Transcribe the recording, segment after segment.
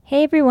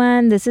Hey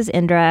everyone, this is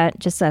Indra.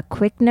 Just a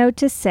quick note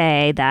to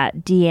say that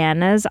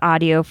Deanna's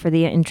audio for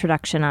the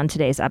introduction on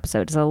today's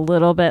episode is a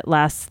little bit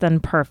less than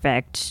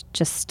perfect,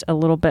 just a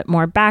little bit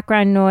more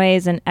background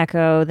noise and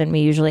echo than we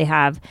usually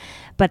have.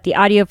 But the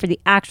audio for the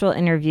actual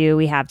interview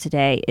we have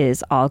today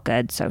is all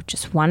good. So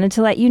just wanted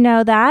to let you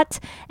know that.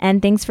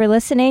 And thanks for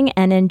listening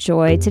and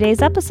enjoy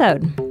today's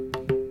episode.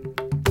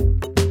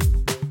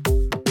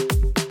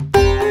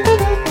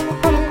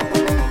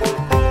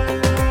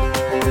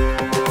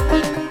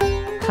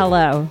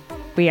 Hello,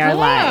 we are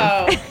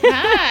live.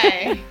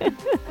 Hi.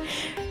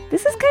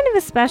 This is kind of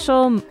a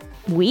special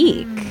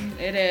week.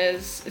 It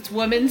is. It's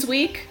Women's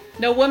Week.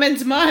 No,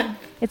 Women's Month.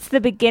 It's the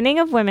beginning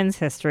of Women's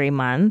History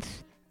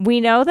Month.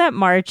 We know that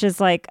March is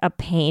like a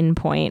pain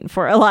point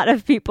for a lot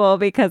of people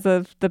because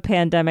of the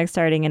pandemic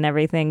starting and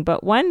everything.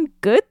 But one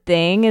good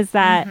thing is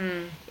that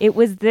it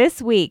was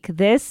this week,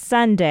 this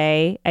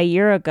Sunday, a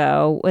year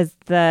ago, was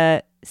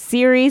the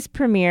series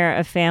premiere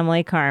of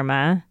Family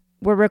Karma.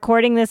 We're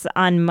recording this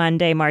on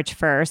Monday, March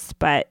 1st,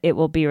 but it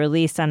will be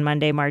released on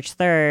Monday, March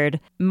 3rd.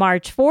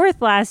 March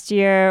 4th last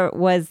year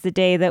was the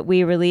day that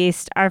we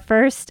released our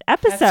first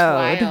episode.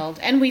 That's wild.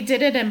 And we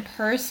did it in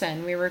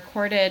person. We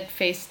recorded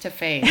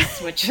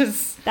face-to-face, which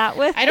is...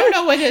 I don't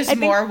know what is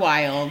more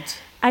wild.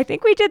 I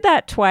think we did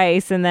that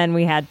twice, and then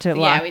we had to lock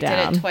down. Yeah, we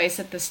did it twice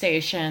at the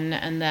station,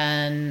 and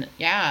then,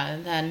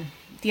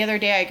 the other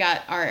day I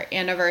got our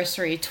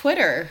anniversary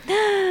Twitter,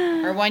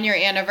 our 1-year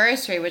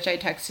anniversary, which I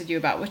texted you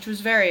about, which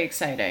was very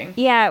exciting.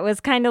 Yeah, it was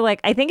kind of like,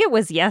 I think it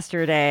was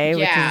yesterday,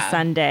 which is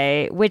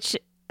Sunday, which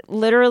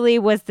literally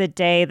was the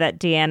day that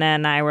Deanna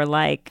and I were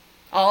like,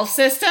 all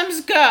systems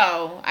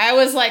go. I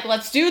was like,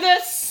 let's do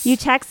this. You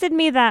texted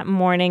me that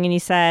morning and you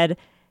said,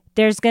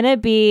 there's going to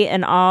be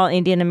an all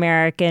Indian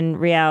American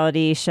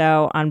reality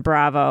show on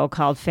Bravo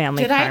called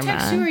Family Karma. Did I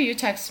text you or you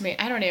texted me?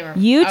 I don't even remember.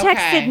 You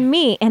texted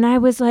me and I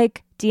was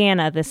like,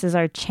 Deanna, this is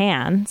our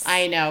chance.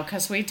 I know,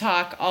 because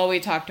all we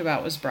talked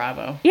about was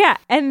Bravo. Yeah,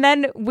 and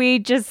then we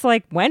just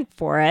like went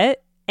for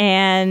it.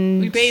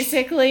 And we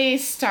basically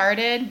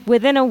started...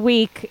 Within a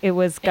week, it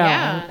was going.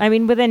 Yeah. I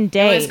mean, within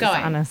days,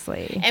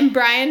 honestly. And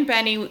Brian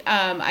Benny,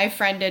 I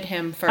friended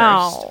him first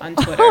on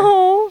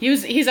Twitter.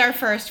 He's our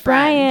first friend.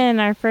 Brian,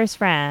 our first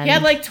friend. He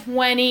had like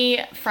 20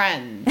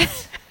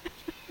 friends.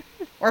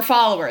 Or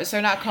followers.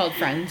 They're not called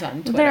friends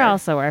on Twitter. They're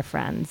also our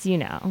friends, you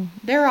know.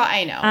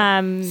 I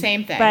know.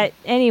 Same thing. But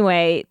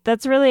anyway,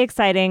 that's really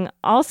exciting.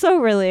 Also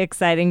really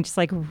exciting, just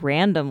like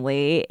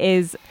randomly,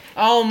 is...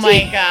 Oh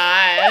my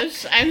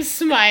gosh. I'm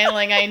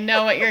smiling. I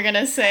know what you're going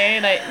to say.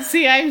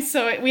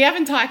 And we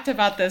haven't talked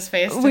about this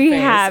face to face. We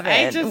haven't.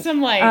 I just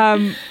am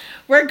like,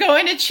 we're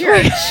going to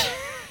church.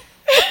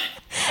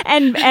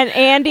 And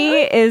Andy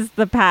is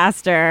the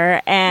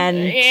pastor, and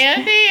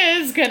Andy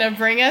is going to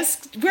bring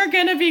us, we're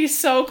going to be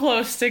so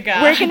close to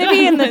God. We're going to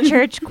be in the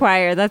church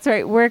choir. That's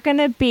right. We're going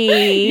to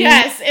be...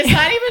 Yes, it's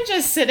not even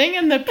just sitting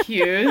in the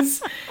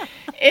pews.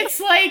 It's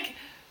like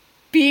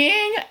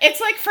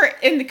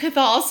in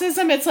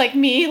Catholicism, it's like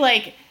me,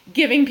 like,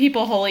 giving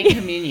people Holy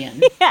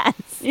Communion. Yes.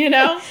 You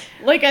know?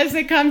 Like, as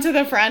they come to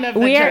the front of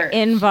the church. We are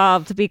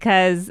involved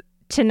because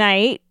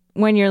tonight,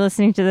 when you're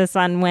listening to this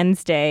on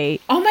Wednesday,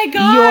 oh my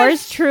gosh,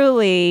 yours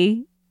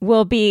truly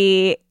will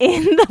be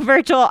in the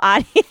virtual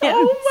audience.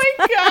 Oh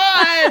my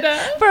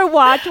God. For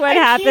Watch What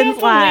Happens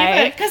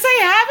Live. Because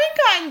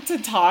I haven't gotten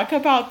to talk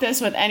about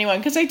this with anyone.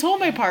 Because I told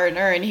my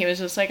partner and he was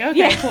just like,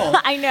 okay, cool.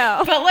 I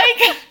know. But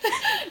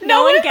like,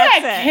 no one gets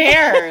it.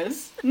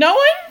 Cares. No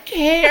one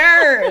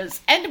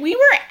cares. And we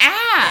were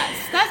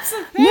asked. That's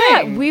the thing.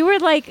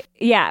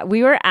 Yeah,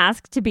 we were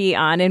asked to be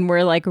on and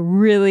we're like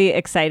really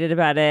excited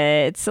about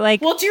it. It's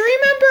like... Well, do you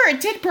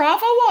remember, did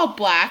Bravo All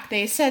Black,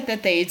 they said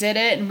that they did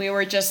it and we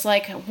were just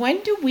like,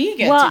 when do we get to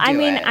do it? Well, I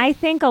mean, I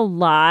think a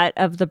lot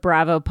of the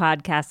Bravo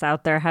podcasts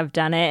out there have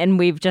done it and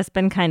we've just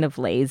been kind of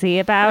lazy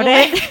about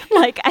it.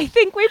 Like, I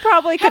think we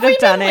probably could have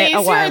done it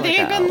a while ago.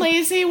 They've been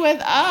lazy with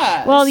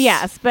us. Well,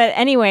 yes. But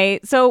anyway,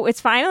 so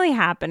it's finally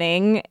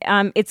happening.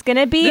 It's going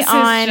to be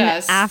on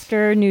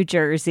after New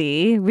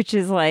Jersey, which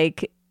is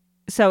like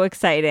so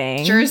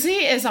exciting.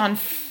 Jersey is on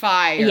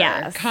fire.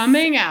 Yes.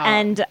 Coming out.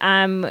 And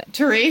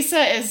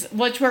Teresa is,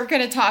 which we're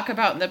going to talk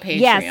about in the Patreon.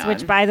 Yes,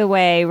 which by the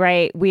way,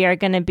 right, we are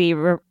going to be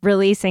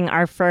releasing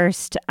our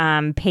first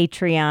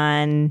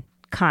Patreon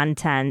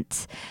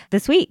content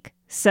this week.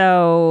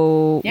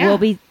 So we'll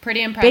be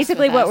pretty impressed.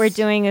 Basically, what we're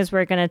doing is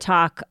we're going to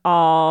talk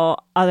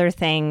all other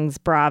things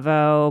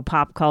Bravo,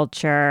 pop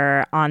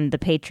culture on the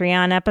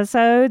Patreon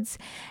episodes,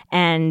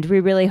 and we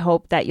really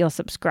hope that you'll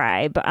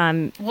subscribe.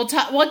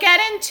 We'll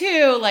get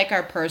into like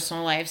our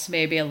personal lives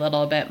maybe a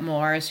little bit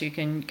more, so you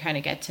can kind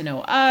of get to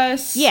know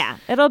us. Yeah,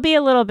 it'll be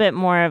a little bit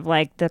more of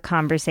like the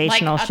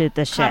conversational shoot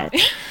the shit,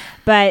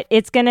 but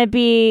it's going to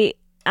be.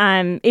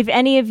 If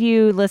any of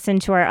you listen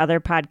to our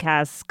other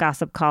podcasts,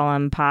 Gossip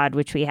Column Pod,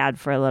 which we had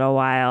for a little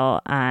while,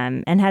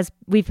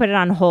 we put it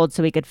on hold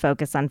so we could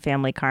focus on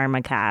Family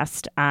Karma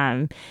Cast.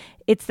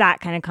 it's that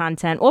kind of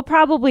content. We'll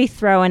probably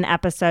throw an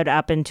episode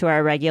up into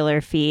our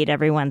regular feed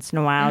every once in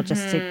a while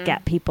just to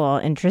get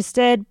people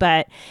interested.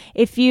 But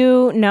if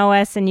you know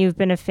us and you've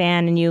been a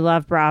fan and you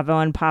love Bravo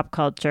and pop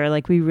culture,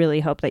 like, we really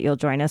hope that you'll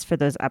join us for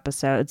those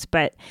episodes.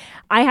 But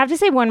I have to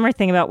say one more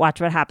thing about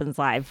Watch What Happens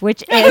Live,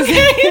 which is...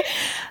 Okay.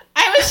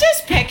 I was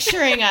just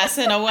picturing us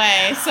in a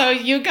way. So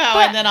you go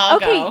and then I'll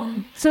go.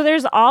 So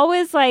there's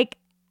always like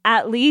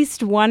at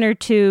least one or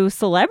two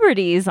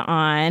celebrities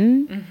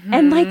on.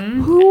 And like,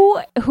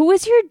 who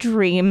is your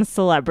dream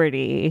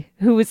celebrity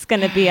who is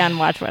going to be on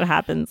Watch What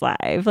Happens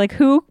Live? Like,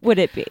 who would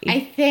it be?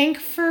 I think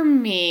for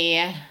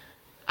me,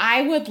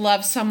 I would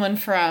love someone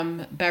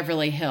from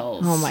Beverly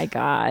Hills. Oh my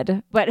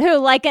God. But who?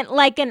 Like an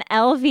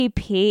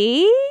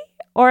LVP?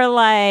 Or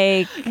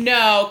like...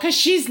 No, because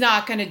she's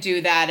not going to do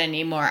that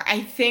anymore.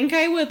 I think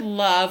I would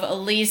love a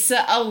loose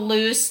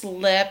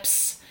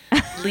lips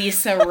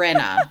Lisa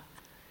Rinna.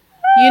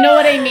 You know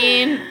what I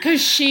mean? Because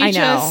she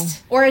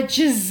just... Or a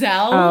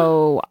Giselle.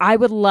 Oh, I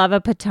would love a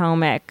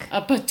Potomac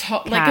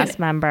cast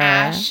member.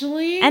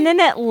 Ashley. And then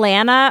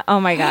Atlanta. Oh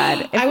my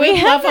God. I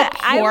would love a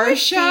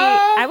Portia.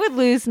 I would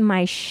lose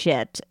my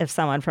shit if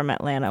someone from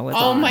Atlanta was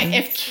on. Oh my...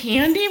 If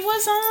Candy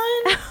was on?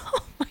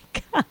 Oh my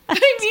God. I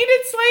mean,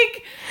 it's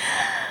like...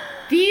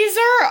 These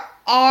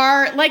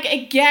are like,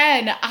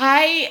 again,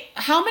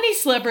 how many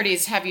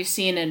celebrities have you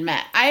seen and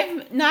met?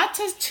 I've, not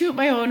to toot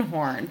my own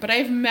horn, but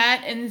I've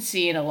met and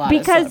seen a lot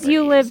of celebrities. Because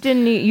you lived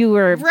in you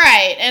were...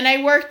 Right, and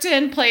I worked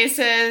in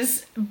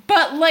places,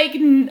 but like,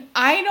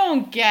 I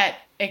don't get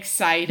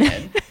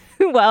excited.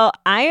 Well,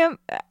 I am.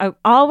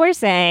 All we're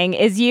saying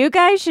is you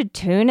guys should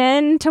tune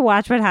in to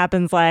Watch What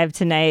Happens Live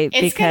tonight.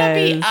 It's gonna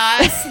be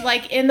us,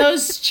 like in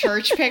those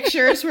church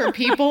pictures where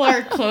people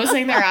are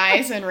closing their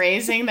eyes and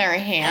raising their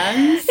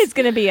hands. It's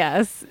gonna be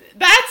us.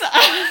 That's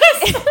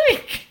us.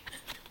 Like,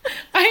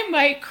 I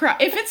might cry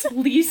if it's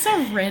Lisa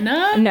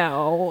Rinna.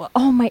 No.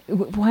 Oh my.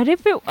 What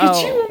if it?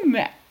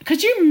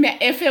 Could you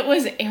if it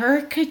was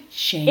Erica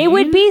Jane? It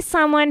would be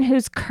someone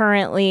who's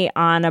currently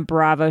on a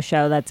Bravo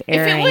show that's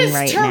airing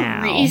right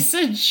now. If it was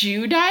Teresa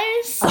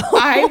Giudice,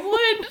 I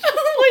would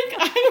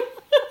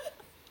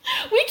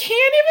we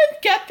can't even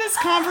get this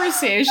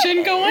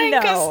conversation going.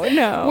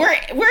 No.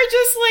 We're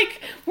just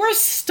like, we're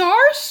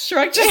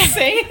starstruck just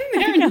saying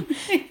their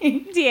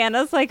name.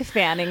 Deanna's like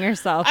fanning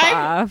herself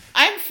off.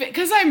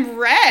 Because I'm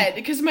red,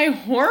 because my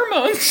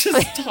hormones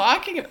just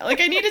talking about,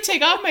 like, I need to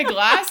take off my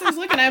glasses.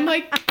 Look, and I'm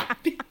like...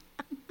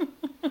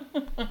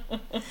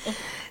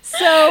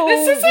 So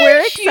this is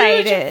we're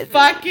excited. Huge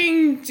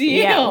fucking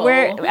deal.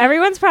 Yeah,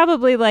 everyone's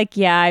probably like,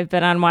 yeah, I've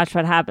been on Watch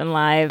What Happened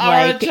Live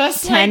like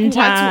just 10 like,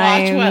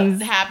 times. Watch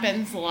What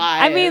Happens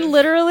Live. I mean,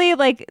 literally,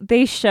 like,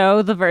 they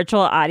show the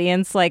virtual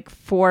audience like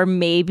for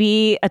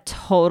maybe a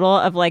total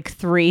of like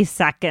 3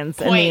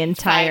 seconds in the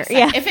entire.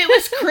 Yeah. If it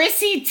was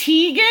Chrissy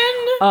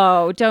Teigen.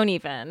 Oh, don't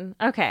even.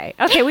 Okay,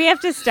 we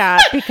have to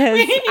stop because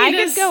I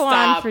could go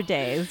on for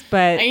days.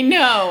 But I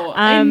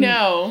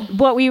know.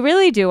 What we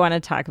really do want to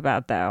talk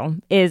about, though,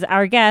 is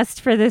our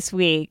guest for this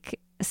week,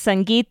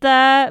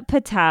 Sangeeta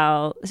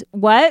Patel.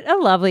 What a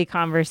lovely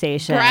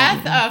conversation.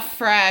 Breath of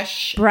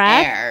fresh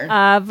air.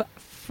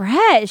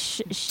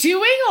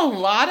 Doing a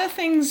lot of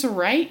things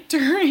right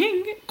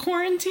during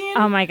quarantine.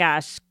 Oh my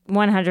gosh,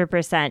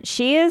 100%.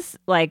 She is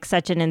like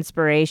such an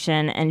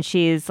inspiration, and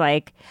she's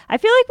like, I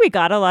feel like we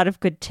got a lot of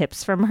good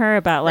tips from her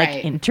about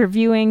like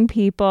interviewing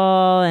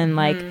people and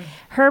like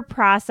her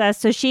process.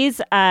 So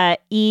she's a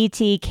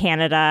ET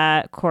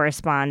Canada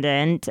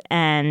correspondent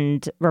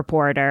and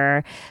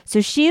reporter.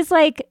 So she's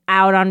like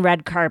out on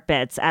red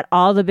carpets at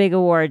all the big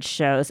awards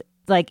shows,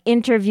 like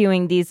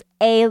interviewing these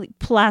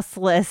A-plus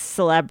list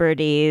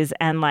celebrities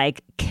and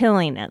like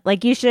killing it.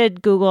 Like, you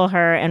should Google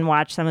her and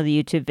watch some of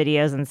the YouTube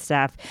videos and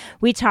stuff.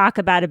 We talk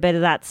about a bit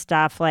of that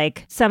stuff,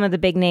 like some of the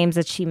big names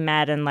that she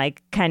met and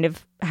like kind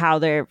of how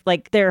they're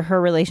her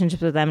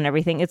relationships with them and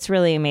everything. It's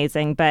really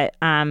amazing. But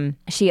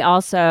she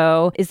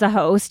also is the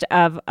host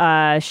of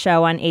a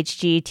show on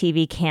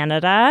HGTV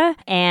Canada,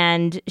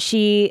 and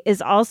she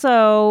is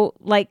also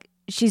like,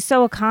 she's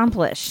so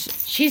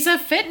accomplished. She's a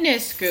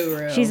fitness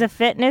guru.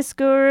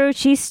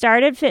 She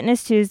started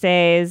Fitness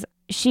Tuesdays.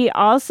 She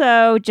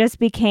also just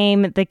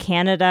became the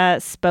Canada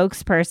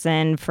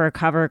spokesperson for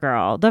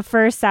CoverGirl, the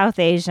first South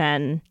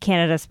Asian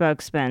Canada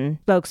spokesperson,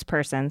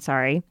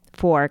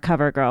 for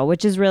CoverGirl,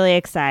 which is really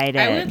exciting.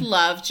 I would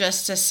love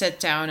just to sit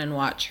down and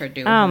watch her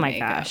do her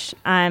makeup. Gosh.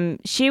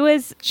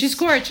 She's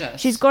gorgeous.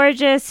 She's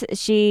gorgeous.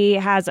 She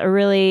has a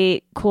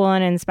really cool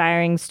and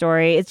inspiring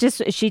story. It's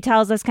just, she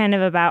tells us kind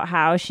of about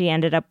how she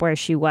ended up where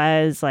she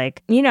was,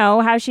 like, you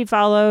know, how she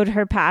followed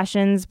her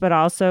passions, but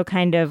also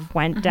kind of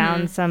went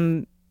down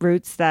some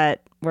routes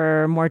that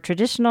were more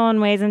traditional in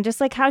ways, and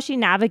just like how she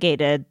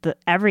navigated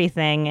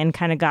everything and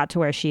kind of got to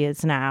where she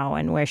is now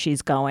and where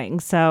she's going.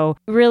 So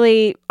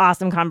really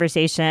awesome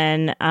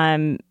conversation.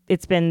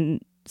 It's been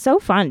so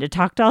fun to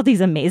talk to all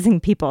these amazing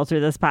people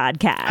through this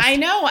podcast. I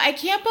know. I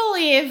can't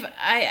believe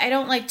I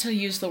don't like to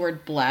use the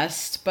word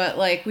blessed, but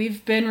like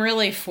we've been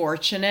really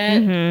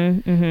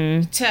fortunate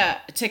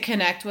to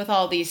connect with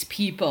all these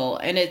people.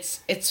 And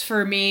it's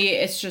for me,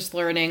 it's just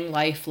learning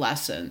life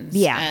lessons.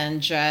 Yeah.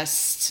 And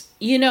just,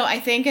 I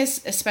think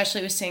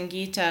especially with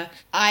Sangeeta,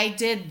 I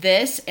did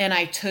this and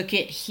I took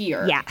it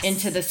here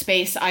into the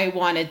space I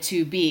wanted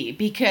to be,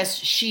 because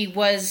she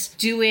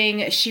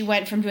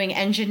went from doing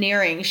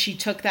engineering, she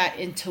took that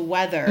into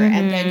weather,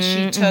 and then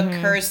she took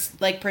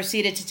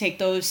proceeded to take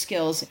those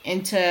skills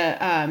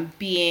into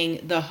being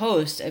the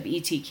host of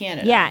ET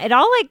Canada. Yeah, it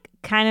all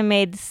kind of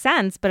made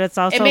sense, but it's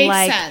also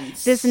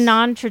this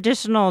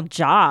non-traditional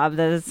job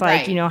that it's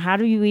like, how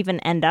do you even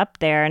end up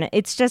there? And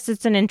it's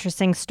an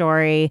interesting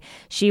story.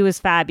 She was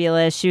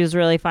fabulous. She was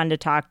really fun to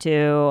talk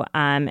to.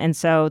 And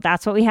so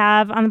that's what we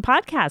have on the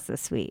podcast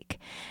this week.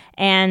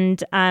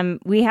 And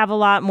we have a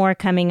lot more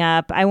coming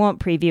up. I won't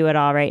preview it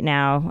all right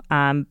now.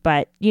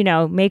 But,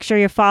 make sure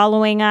you're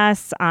following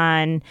us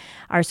on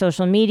our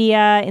social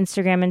media,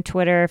 Instagram and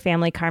Twitter,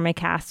 Family Karma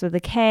Cast with a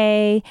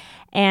K.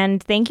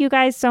 And thank you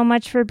guys so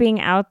much for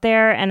being out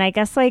there. And I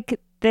guess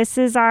this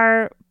is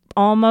our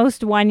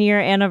almost 1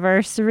 year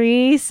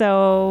anniversary.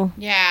 So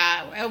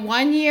yeah, a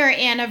 1 year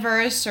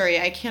anniversary.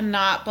 I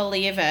cannot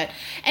believe it.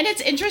 And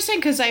it's interesting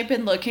because I've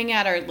been looking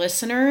at our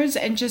listeners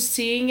and just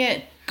seeing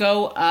it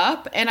go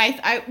up, and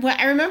I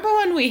remember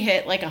when we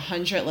hit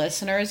 100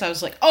 listeners, I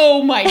was like,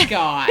 oh my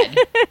god.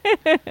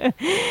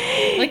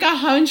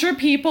 100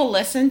 people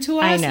listen to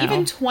us.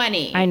 Even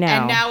 20. I know.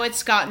 And now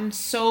it's gotten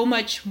so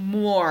many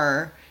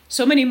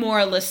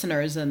more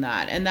listeners than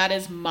that, and that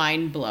is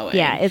mind-blowing.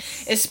 Yeah,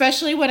 it's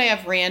especially when I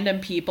have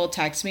random people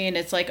text me and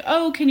it's like,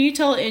 oh, can you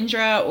tell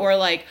Indra, or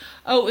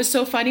oh, it was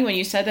so funny when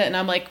you said that, and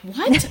I'm like,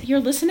 what? You're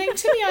listening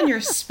to me on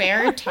your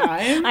spare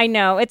time? I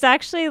know. It's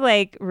actually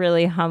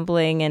really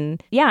humbling,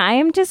 and yeah, I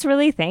am just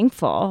really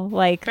thankful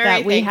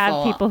that we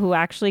have people who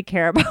actually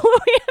care about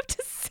what we have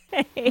to say.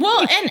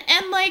 Well, and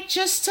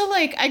just to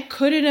I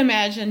couldn't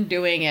imagine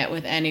doing it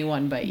with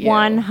anyone but you.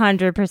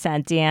 100%,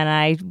 Deanna.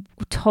 I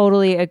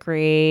totally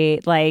agree.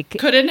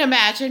 Couldn't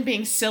imagine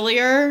being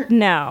sillier.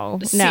 No.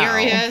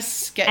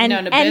 Serious, getting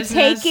down to business.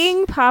 And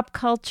taking pop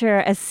culture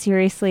as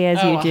seriously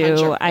as you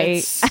do.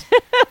 It's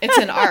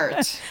an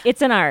art.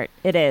 It's an art.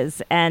 It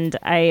is. And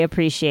I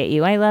appreciate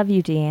you. I love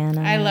you,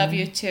 Deanna. I love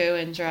you too,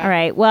 Indra. All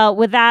right. Well,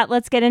 with that,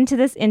 let's get into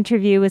this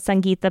interview with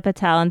Sangeeta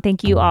Patel. And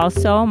thank you all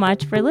so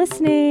much for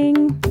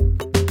listening.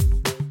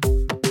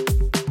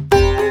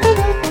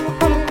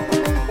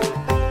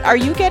 Are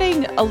you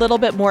getting a little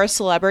bit more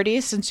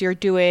celebrity since you're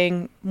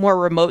doing more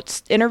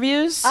remote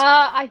interviews?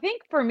 I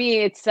think for me,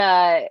 it's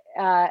probably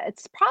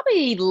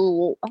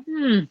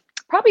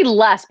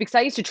less, because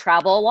I used to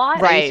travel a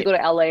lot. Right. I used to go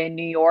to LA and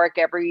New York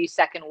every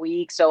second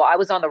week. So I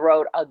was on the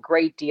road a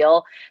great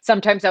deal.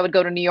 Sometimes I would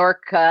go to New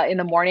York in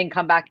the morning,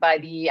 come back by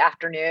the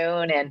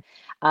afternoon. And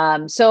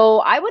so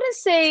I wouldn't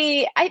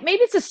say,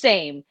 maybe it's the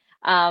same.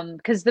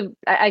 Because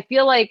I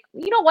feel like,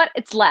 you know what,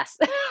 it's less.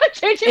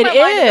 Changing my mind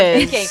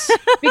as I'm thinking,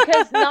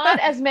 because not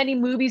as many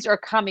movies are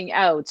coming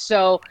out.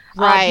 So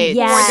right,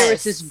 there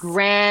was this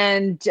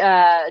grand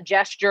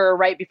gesture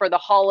right before the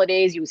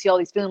holidays. You would see all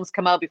these films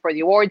come out before the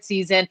award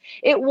season.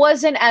 It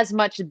wasn't as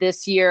much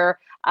this year.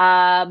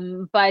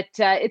 But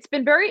it's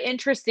been very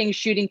interesting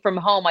shooting from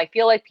home. I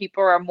feel like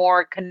people are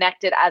more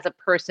connected as a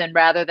person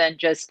rather than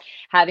just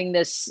having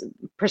this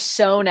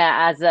persona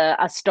as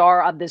a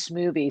star of this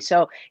movie.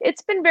 So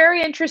it's been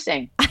very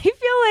interesting. I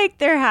feel like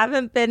there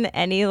haven't been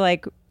any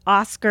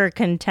Oscar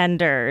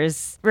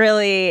contenders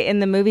really in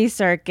the movie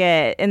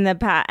circuit in the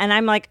past. And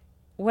I'm like,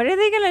 what are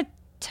they going to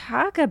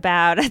talk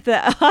about at the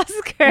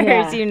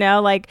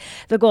Oscars?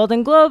 The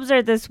Golden Globes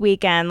are this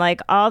weekend,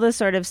 all the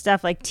sort of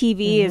stuff.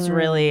 TV is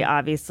really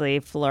obviously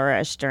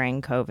flourished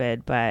during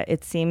COVID, but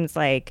it seems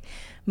like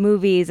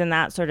movies and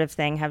that sort of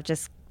thing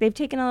they've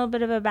taken a little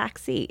bit of a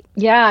backseat.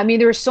 Yeah, I mean,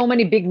 there were so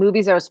many big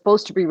movies that were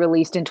supposed to be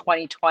released in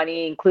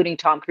 2020, including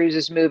Tom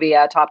Cruise's movie,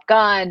 Top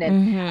Gun,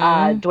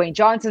 and Dwayne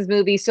Johnson's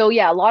movie. So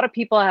yeah, a lot of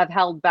people have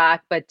held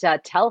back, but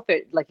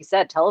like you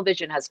said,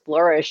 television has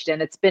flourished,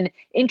 and it's been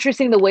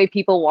interesting the way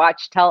people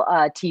watch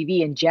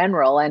TV in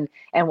general and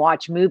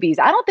watch movies.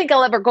 I don't think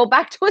I'll ever go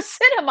back to a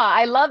cinema.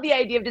 I love the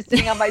idea of just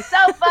sitting on my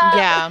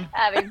sofa,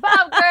 having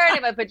popcorn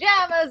in my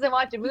pajamas and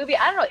watch a movie.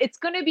 I don't know. It's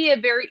going to be a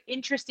very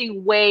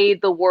interesting way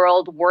the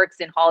world works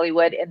in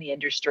Hollywood and the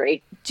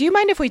industry. Do you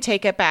mind if we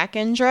take it back,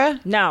 Indra?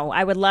 No,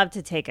 I would love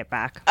to take it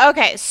back.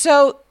 Okay,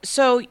 so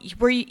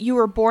you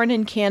were born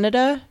in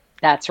Canada?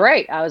 That's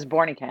right. I was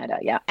born in Canada,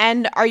 yeah.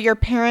 And are your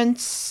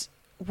parents,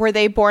 were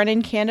they born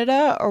in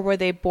Canada or were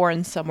they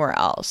born somewhere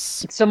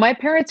else? So my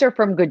parents are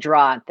from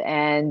Gujarat,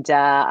 and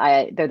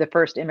they're the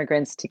first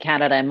immigrants to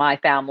Canada in my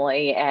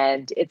family.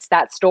 And it's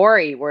that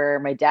story where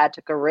my dad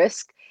took a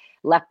risk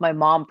left my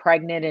mom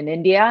pregnant in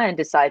India and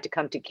decided to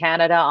come to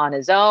Canada on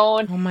his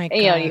own. Oh my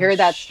And, you hear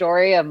that gosh.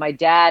 story of my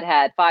dad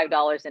had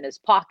 $5 in his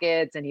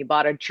pockets and he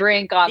bought a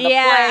drink on the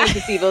Yeah. plane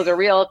to see if it was a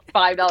real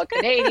 $5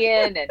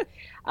 Canadian.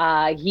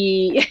 And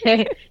he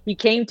he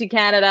came to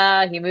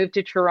Canada. He moved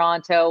to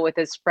Toronto with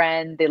his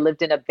friend. They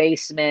lived in a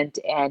basement,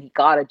 and he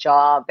got a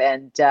job.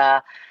 And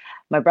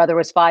my brother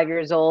was 5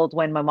 years old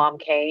when my mom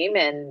came,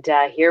 and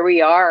here we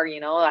are.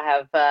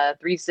 I have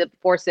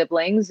four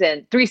siblings,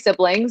 and three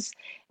siblings,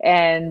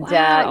 and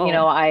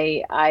Wow.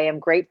 I am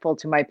grateful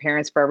to my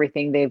parents for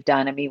everything they've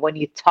done. I mean, when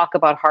you talk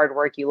about hard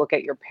work, you look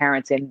at your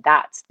parents, and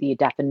that's the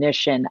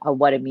definition of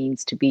what it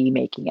means to be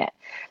making it.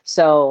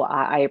 So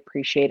I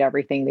appreciate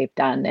everything they've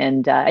done,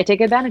 and I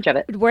take advantage of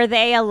it. Were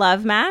they a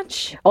love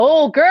match?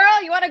 Oh,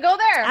 girl, you want to go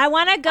there? I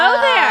want to go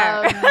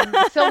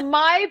there. So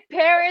my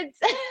parents.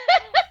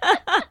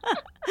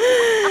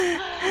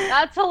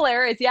 That's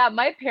hilarious. Yeah,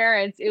 my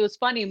parents, it was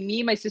funny. Me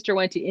and my sister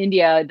went to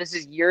India, this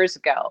is years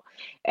ago,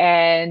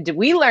 and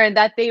we learned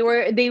that they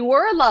were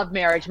a love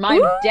marriage. My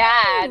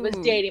dad was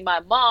Ooh. dating my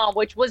mom,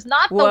 which was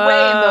not the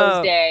way in those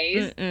Whoa.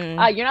 days.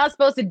 Mm-mm. You're not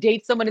supposed to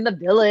date someone in the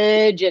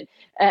village,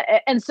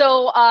 and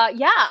so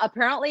yeah,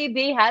 apparently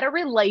they had a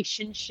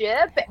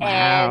relationship,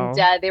 and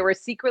Wow. they were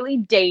secretly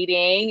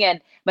dating, and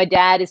my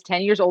dad is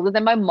 10 years older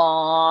than my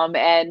mom,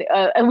 and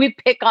we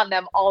pick on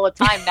them all the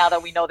time now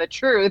that we know the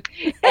truth.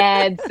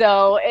 And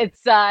so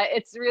it's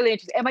really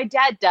interesting. And my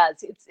dad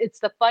does. It's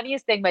the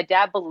funniest thing. My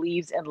dad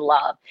believes in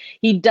love.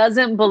 He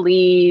doesn't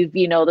believe,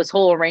 this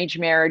whole arranged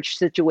marriage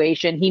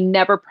situation. He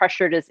never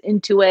pressured us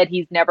into it.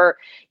 He's never,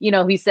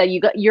 he said,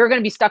 you're going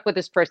to be stuck with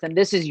this person.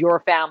 This is your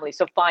family,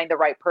 so find the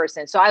right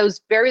person. So I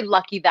was very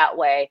lucky that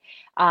way.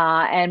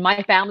 And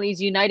my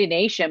family's United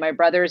Nation. My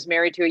brother is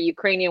married to a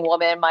Ukrainian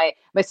woman. My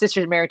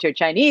sister's married to a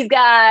Chinese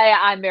guy.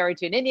 I'm married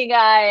to an Indian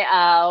guy.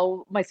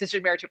 My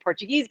sister's married to a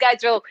Portuguese guy.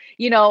 So,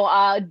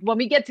 when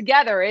we get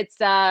together, it's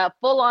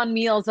full on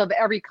meals of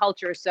every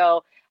culture.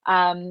 So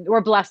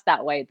we're blessed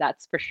that way.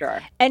 That's for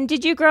sure. And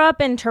did you grow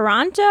up in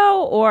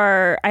Toronto,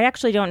 or I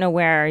actually don't know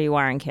where you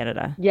are in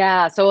Canada?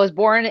 Yeah, so I was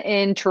born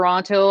in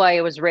Toronto.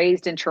 I was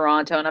raised in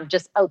Toronto, and I'm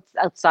just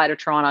outside of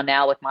Toronto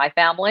now with my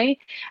family.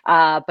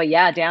 But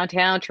yeah,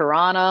 downtown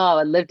Toronto,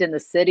 I lived in the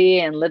city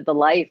and lived the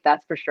life.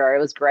 That's for sure. It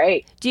was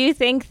great. Do you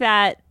think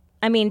that,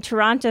 I mean,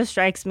 Toronto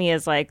strikes me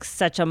as like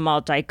such a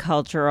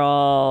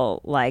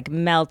multicultural, like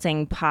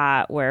melting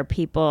pot where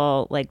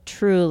people like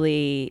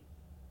truly,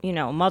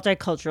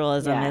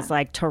 multiculturalism Yeah, is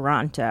like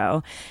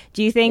Toronto.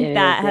 Do you think it is.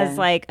 that has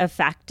Yeah. like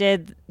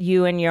affected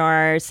you and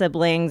your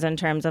siblings in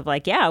terms of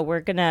like, yeah, we're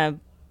going to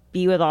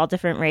be with all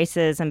different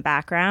races and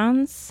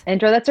backgrounds?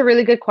 Andrew, that's a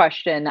really good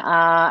question.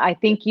 I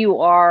think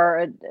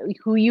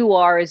who you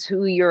are is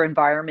who your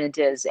environment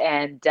is.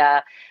 And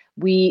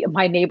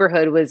my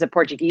neighborhood was a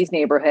Portuguese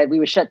neighborhood. We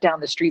would shut down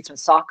the streets when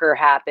soccer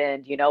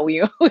happened.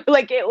 We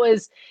like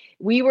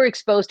we were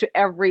exposed to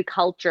every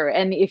culture.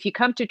 And if you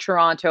come to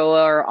Toronto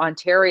or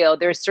Ontario,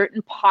 there's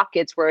certain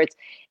pockets where it's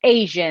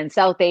Asian,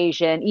 South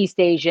Asian, East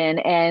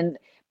Asian,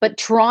 but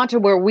Toronto,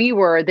 where we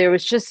were, there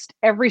was just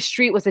every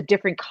street was a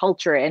different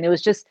culture. And it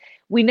was just,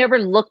 we never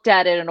looked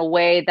at it in a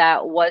way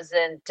that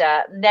wasn't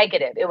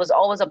negative. It was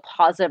always a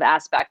positive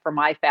aspect for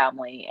my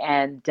family.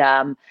 And,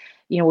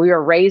 we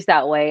were raised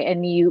that way.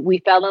 And we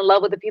fell in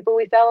love with the people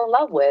we fell in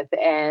love with.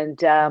 And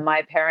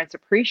my parents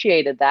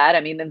appreciated that.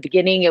 I mean, in the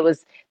beginning, it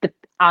was the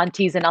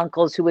aunties and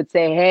uncles who would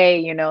say,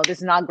 hey, this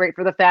is not great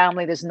for the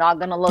family. This is not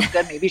going to look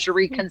good. Maybe you should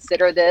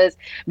reconsider this.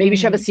 Maybe you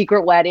should have a Mhm.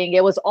 secret wedding.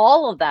 It was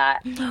all of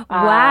that.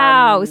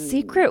 Wow, Um,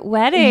 secret yeah,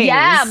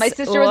 weddings. my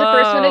sister was the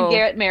first one to Whoa.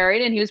 get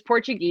married, and he was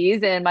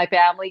Portuguese. And my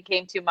family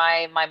came to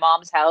my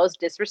mom's house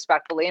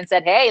disrespectfully and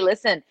said, "Hey,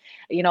 listen,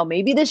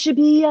 maybe this should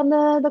be on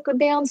the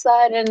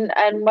downside." And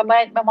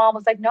my mom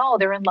was like, "No,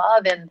 they're in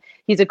love, and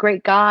he's a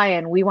great guy,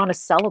 and we want to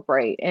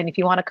celebrate. And if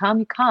you want to come,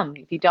 you come.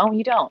 If you don't,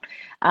 you don't."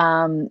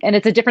 And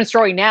it's a different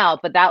story now,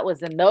 but that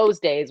was in those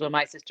days when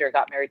my sister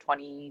got married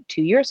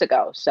 22 years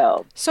ago.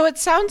 So it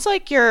sounds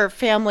like your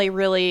family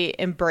really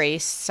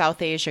embraced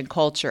South Asian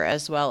culture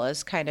as well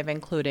as kind of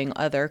including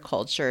other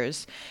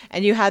cultures.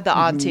 And you had the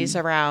aunties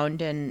Mhm.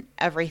 around and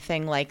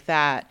everything like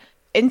that.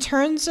 In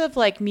terms of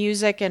like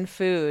music and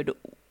food,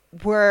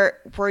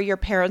 were your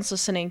parents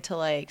listening to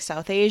like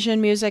South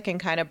Asian music and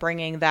kind of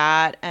bringing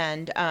that?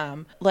 And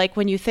like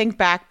when you think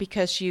back,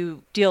 because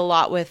you deal a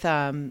lot with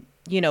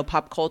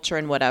pop culture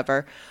and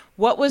whatever,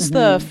 what was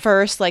the Mhm.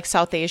 first like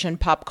South Asian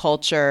pop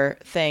culture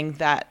thing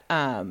that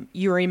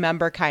you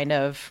remember kind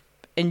of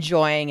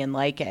enjoying and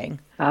liking?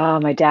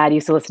 Oh, my dad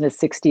used to listen to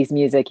 60s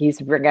music. He used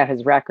to bring out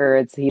his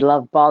records. He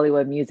loved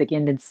Bollywood music,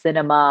 Indian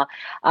cinema.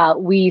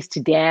 We used to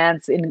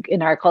dance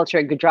in our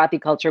culture, Gujarati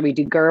culture. We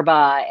do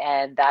Garba,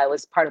 and that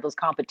was part of those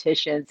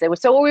competitions. It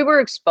was so we were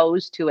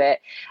exposed to it.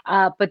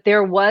 But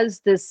there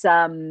was this.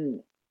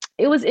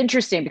 It was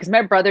interesting because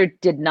my brother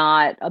did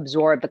not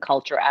absorb the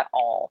culture at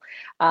all.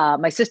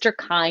 My sister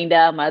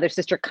kinda, my other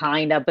sister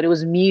kinda, but it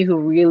was me who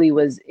really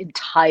was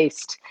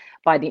enticed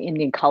by the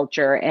Indian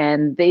culture,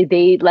 and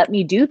they let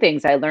me do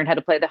things. I learned how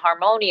to play the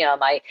harmonium.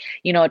 I,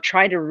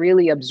 tried to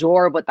really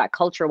absorb what that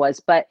culture was,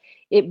 but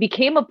it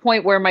became a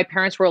point where my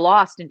parents were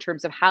lost in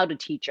terms of how to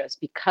teach us,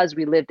 because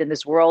we lived in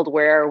this world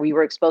where we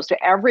were exposed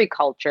to every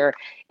culture.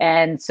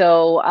 And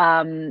so,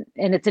 and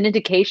it's an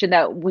indication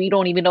that we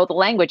don't even know the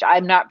language.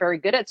 I'm not very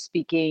good at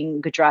speaking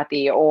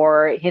Gujarati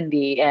or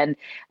Hindi and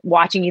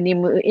watching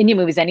Indian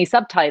movies, any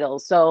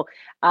subtitles. So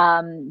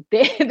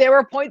there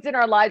were points in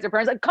our lives where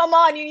parents like, come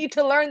on, you need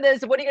to learn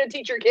this. What are you going to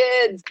teach your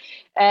kids?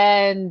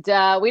 And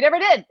we never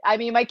did. I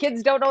mean, my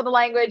kids don't know the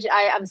language.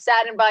 I'm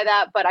saddened by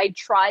that, but I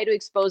try to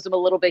expose them a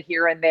little bit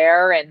here and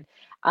there. And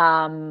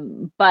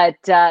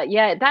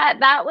yeah,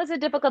 that was a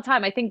difficult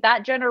time. I think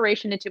that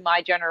generation into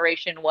my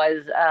generation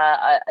was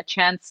a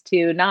chance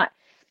to not.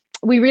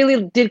 We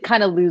really did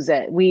kind of lose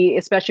it. We,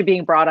 especially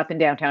being brought up in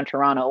downtown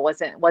Toronto,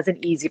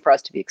 wasn't easy for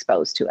us to be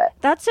exposed to it.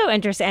 That's so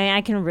interesting.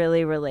 I can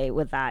really relate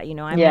with that.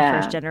 I'm a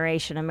first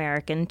generation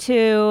American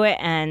too,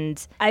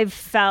 and I've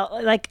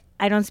felt like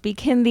I don't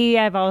speak Hindi.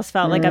 I've always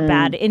felt like a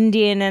bad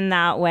Indian in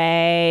that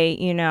way.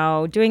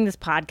 Doing this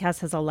podcast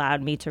has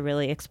allowed me to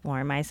really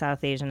explore my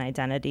South Asian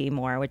identity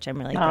more, which I'm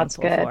really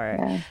thankful for.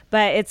 Yeah.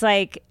 But it's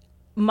like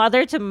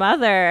mother to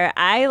mother,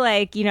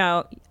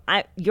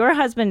 your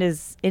husband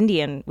is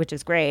Indian, which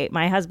is great.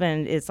 My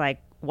husband is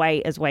like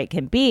white as white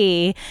can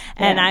be.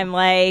 And I'm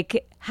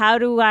like, how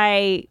do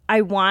I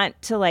want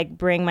to like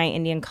bring my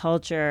Indian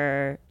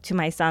culture to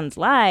my son's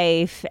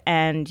life.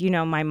 And,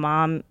 my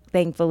mom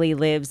thankfully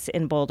lives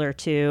in Boulder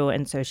too.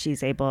 And so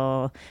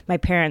my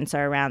parents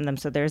are around them.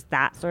 So there's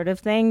that sort of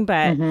thing.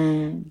 But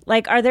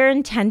like, are there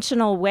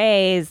intentional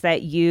ways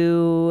that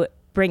you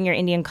bring your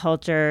Indian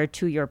culture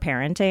to your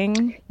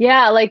parenting?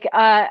 Yeah, like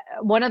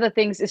one of the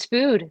things is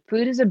food.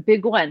 Food is a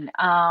big one.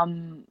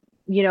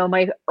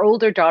 My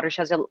older daughter,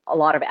 she has a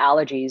lot of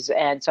allergies,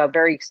 and so I'm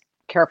very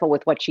careful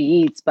with what she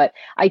eats, but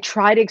I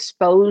try to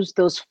expose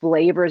those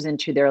flavors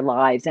into their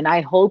lives. And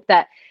I hope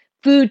that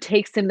food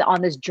takes them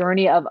on this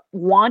journey of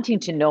wanting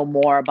to know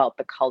more about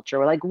the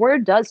culture. Like, where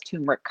does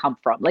turmeric come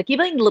from? Like,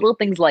 even little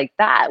things like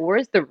that.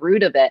 Where's the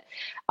root of it?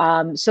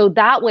 So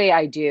that way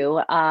I do.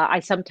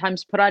 I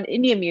sometimes put on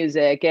Indian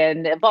music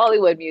and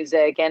Bollywood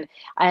music, and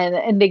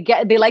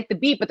they like the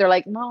beat, but they're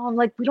like, Mom,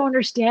 like, we don't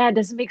understand.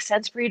 Doesn't make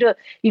sense for you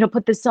to,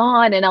 put this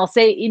on. And I'll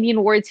say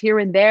Indian words here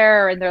and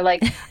there, and they're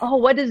like, oh,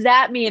 what does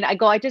that mean? I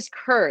go, I just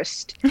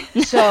cursed.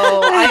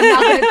 So I'm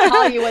not going to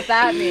tell you what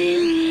that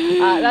means.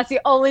 That's the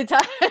only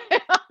time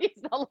I use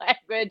the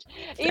language.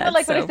 Even That's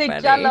like when so I say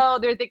funny. Jello,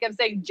 they think I'm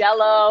saying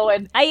Jello,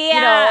 and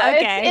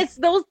okay. it's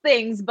those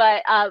things.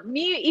 But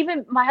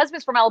even my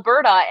husband's from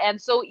Alberta,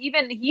 and so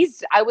even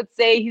I would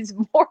say he's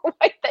more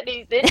white than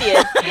he's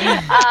Indian.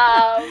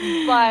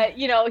 But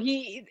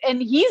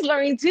he's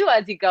learning too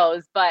as he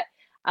goes. But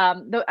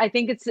I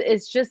think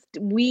it's just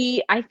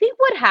I think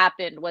what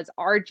happened was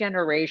our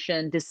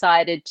generation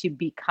decided to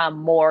become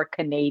more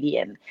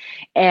Canadian,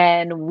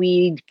 and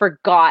we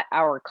forgot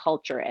our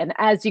culture. And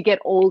as you get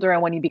older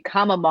and when you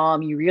become a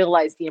mom, you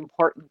realize the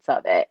importance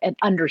of it and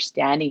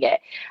understanding it.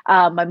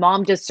 My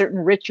mom does certain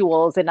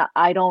rituals and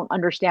I don't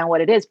understand what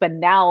it is, but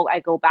now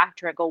I go back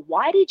to her and go,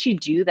 why did you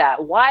do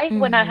that? Why,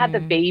 when I had the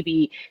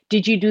baby,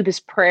 did you do this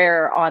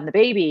prayer on the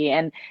baby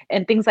and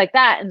things like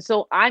that? And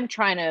so I'm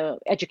trying to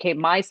educate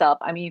myself.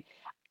 I mean,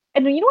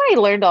 and what I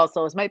learned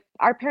also is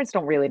our parents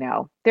don't really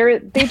know.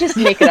 They just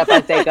make it up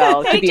as they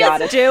go. To be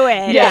honest, do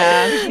it.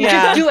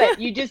 Just do it.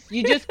 You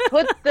just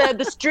put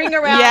the string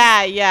around.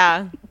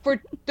 For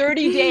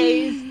 30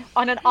 days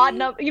on an odd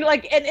number,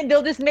 and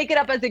they'll just make it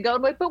up as they go.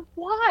 I'm like, but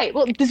why?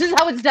 Well, this is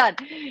how it's done.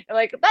 I'm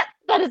like, that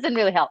doesn't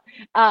really help.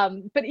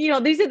 But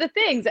these are the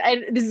things,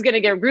 and this is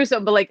gonna get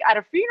gruesome. But like at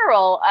a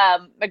funeral,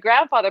 my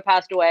grandfather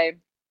passed away.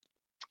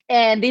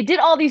 And they did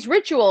all these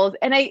rituals,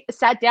 and I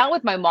sat down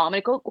with my mom and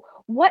I go,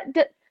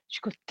 she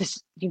goes,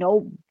 this,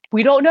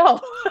 we don't know.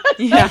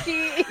 So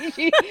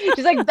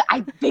she's like,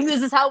 I think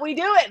this is how we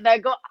do it. And I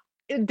go,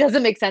 it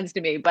doesn't make sense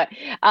to me, but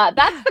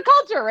that's the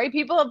culture, right?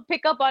 People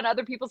pick up on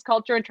other people's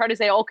culture and try to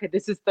say, okay,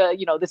 this is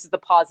the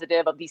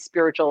positive of these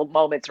spiritual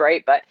moments,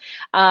 right? But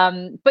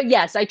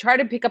yes, I try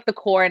to pick up the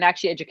core and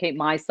actually educate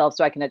myself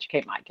so I can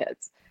educate my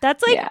kids.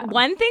 That's like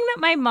one thing that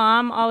my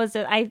mom always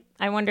did.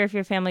 I wonder if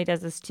your family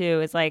does this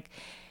too, is like,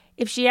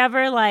 if she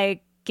ever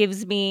like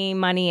gives me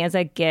money as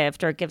a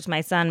gift or gives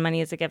my son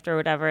money as a gift or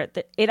whatever,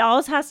 it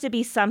always has to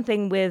be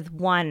something with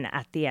one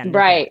at the end.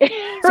 Right.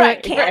 So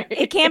it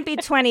can't be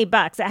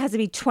 $20. It has to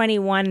be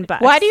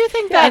 $21. Why do you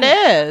think that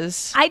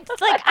is? I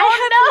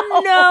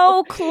have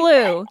no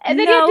clue. And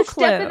then you have to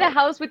step in the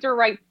house with your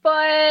right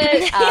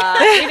foot.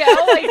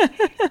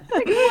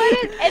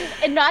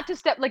 And not to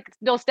step, like,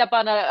 don't step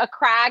on a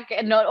crack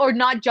or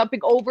not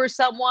jumping over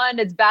someone.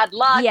 It's bad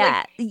luck.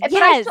 Yeah.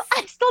 Yes.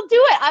 I still do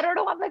it. I don't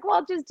know. I'm like,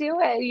 well, just do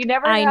it. You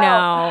never know. I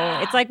know.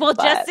 It's like, well,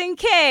 just in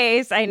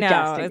case. I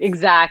know.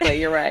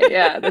 Exactly. You're right.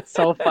 Yeah. That's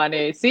so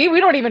funny. See,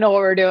 we don't even know what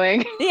we're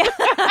doing. Yeah.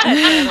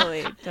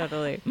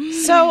 Totally.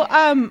 So,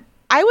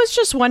 I was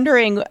just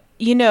wondering,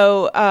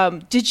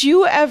 did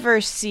you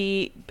ever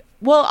see,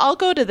 Well, I'll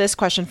go to this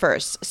question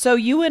first. So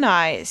you and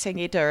I,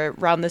 Sangeeta, are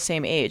around the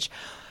same age.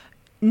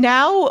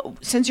 Now,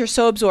 since you're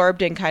so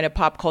absorbed in kind of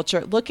pop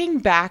culture, looking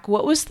back,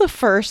 what was the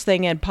first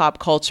thing in pop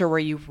culture where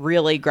you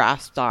really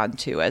grasped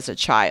onto as a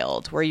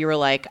child, where you were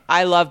like,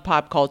 I love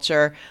pop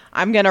culture.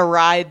 I'm going to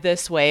ride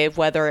this wave,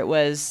 whether it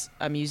was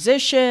a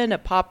musician, a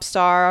pop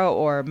star,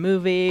 or a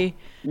movie?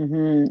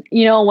 You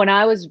know, when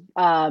I was,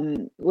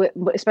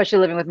 especially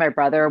living with my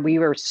brother, we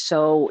were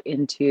so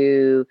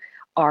into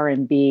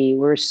R&B. We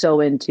were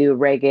so into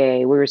reggae.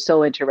 We were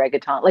so into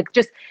reggaeton. Like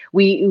just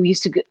we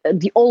used to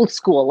the old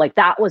school. Like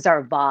that was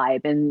our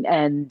vibe.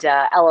 And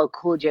LL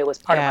Cool J was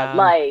part of my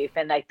life.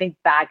 And I think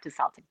back to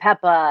Salt and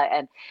Pepper,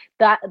 and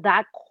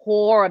that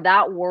core of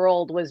that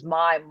world was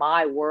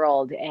my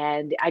world.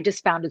 And I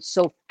just found it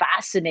so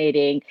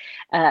fascinating,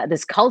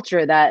 this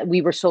culture that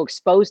we were so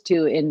exposed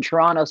to in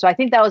Toronto. So I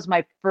think that was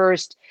my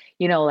first,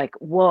 like,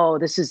 whoa,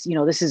 this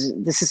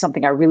is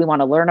something I really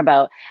want to learn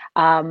about.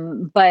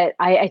 But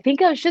I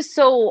think I was just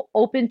so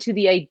open to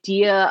the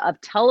idea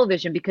of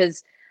television,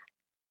 because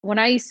when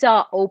I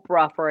saw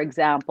Oprah, for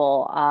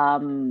example,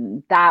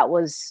 that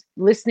was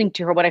listening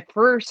to her when I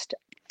first,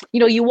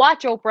 you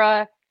watch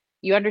Oprah,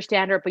 you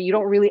understand her, but you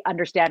don't really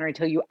understand her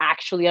until you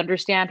actually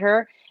understand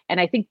her.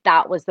 And I think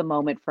that was the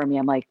moment for me.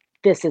 I'm like,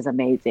 this is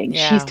amazing.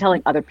 Yeah. She's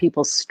telling other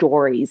people's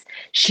stories.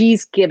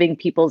 She's giving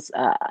people's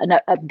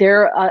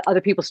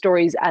other people's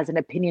stories as an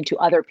opinion to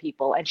other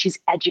people, and she's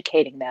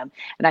educating them.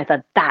 And I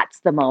thought that's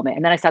the moment.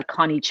 And then I saw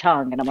Connie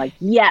Chung, and I'm like,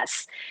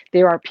 yes,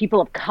 there are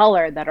people of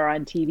color that are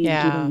on TV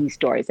giving these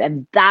stories.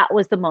 And that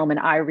was the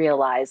moment I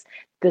realized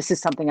this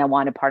is something I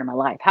wanted part of my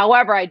life.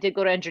 However, I did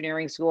go to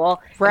engineering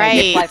school. Right. I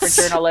did apply for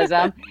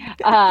journalism.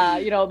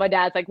 My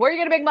dad's like, where are you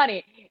going to make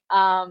money?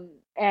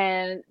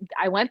 And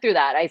I went through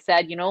that. I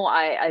said,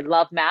 I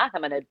love math.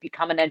 I'm going to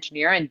become an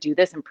engineer and do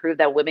this and prove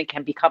that women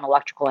can become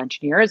electrical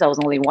engineers. I was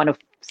only one of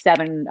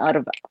 7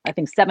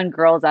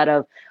 girls out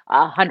of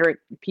 100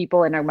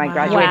 people in my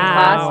graduating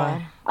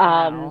class.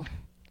 Wow.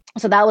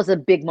 So that was a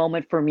big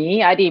moment for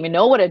me. I didn't even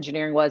know what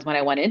engineering was when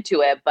I went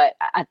into it. But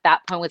at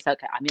that point, it's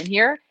like, I'm in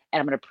here and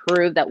I'm going to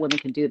prove that women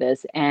can do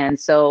this. And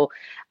so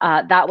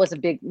that was a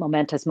big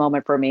momentous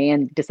moment for me,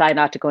 and decided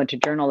not to go into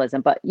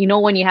journalism. But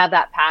when you have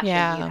that passion,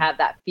 you have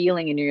that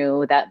feeling in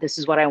you that this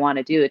is what I want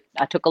to do. It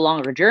took a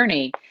longer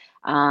journey.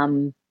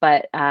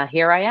 But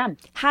here I am.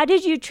 How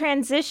did you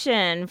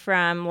transition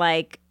from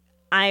like,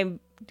 I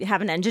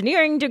have an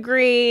engineering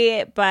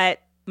degree,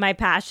 but my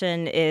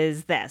passion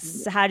is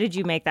this? How did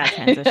you make that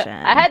transition?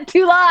 I had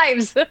 2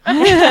 lives. During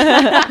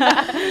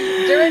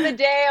the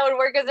day, I would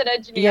work as an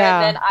engineer.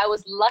 And then I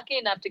was lucky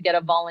enough to get a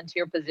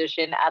volunteer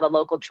position at a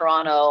local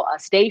Toronto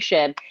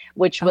station,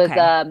 which was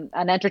an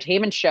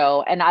entertainment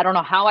show. And I don't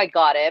know how I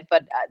got it,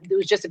 but it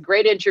was just a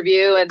great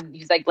interview. And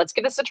he's like, let's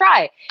give this a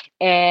try.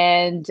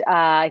 And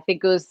I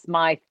think it was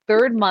my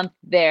 3rd month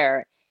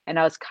there. And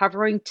I was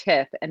covering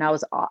TIFF, and I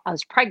was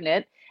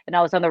pregnant. And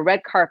I was on the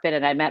red carpet,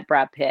 and I met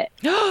Brad Pitt.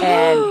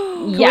 And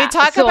Can we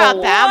talk about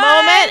that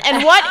moment?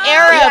 And what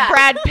era of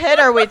Brad Pitt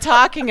are we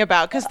talking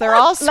about? Because they're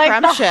all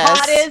scrumptious. Like the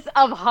hottest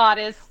of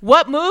hottest.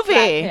 What movie?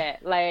 Brad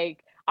Pitt.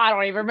 Like, I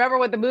don't even remember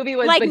what the movie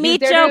was. Like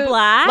Meet Joe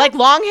Black? Like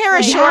long hair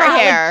or short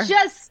hair?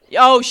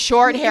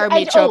 Short hair,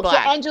 Meet Joe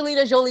Black. So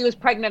Angelina Jolie was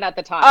pregnant at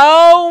the time.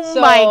 Oh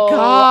my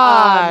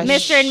gosh.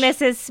 Mr. and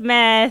Mrs.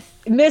 Smith.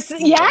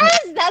 Yes,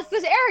 that's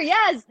this era,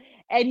 yes.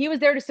 And he was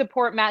there to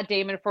support Matt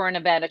Damon for an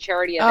event, a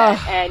charity event.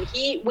 And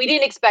we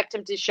didn't expect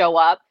him to show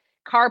up.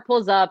 Car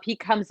pulls up, he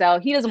comes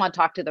out. He doesn't want to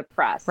talk to the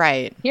press.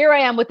 Right. Here I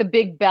am with a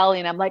big belly,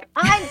 and I'm like,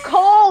 I'm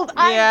cold.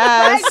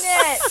 I'm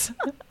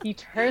pregnant. He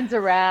turns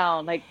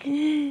around, like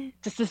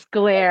just this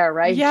glare,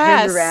 right? He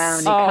turns around,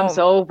 he comes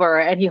over,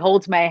 and he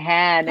holds my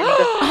hand, and he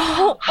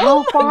goes,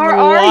 how far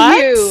are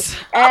you?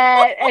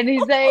 And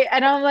he's like,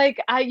 and I'm like,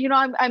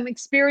 I'm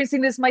experiencing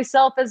this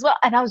myself as well.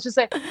 And I was just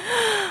like,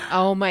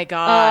 oh my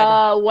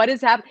God. What is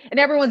happening? And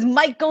everyone's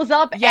mic goes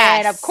up,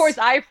 and of course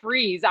I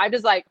freeze. I'm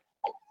just like,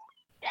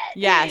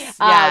 yes.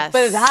 But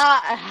that's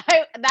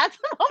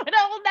a moment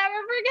I will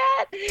never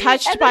forget.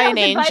 Touched by an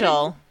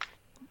angel.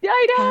 Yeah,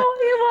 I know,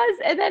 he was.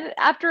 And then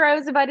after I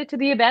was invited to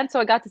the event, so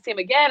I got to see him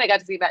again. I got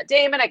to see Matt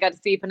Damon. I got to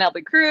see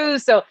Penelope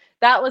Cruz. So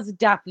that was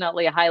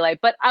definitely a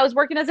highlight. But I was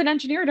working as an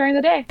engineer during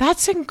the day.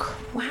 That's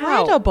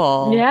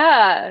incredible. Wow.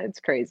 Yeah, it's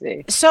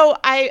crazy. So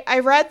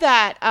I read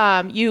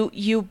that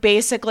you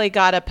basically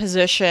got a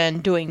position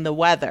doing the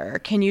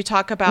weather. Can you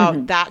talk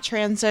about that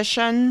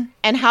transition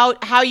and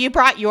how you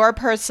brought your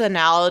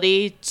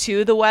personality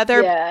to the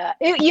weather? Yeah,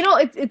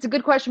 it's a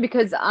good question,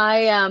 because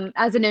I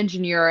as an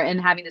engineer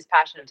and having this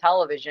passion of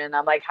television,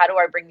 I'm like, how do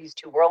I bring these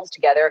 2 worlds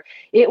together?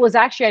 It was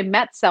actually, I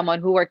met someone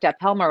who worked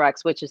at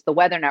Pelmorex, which is the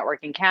weather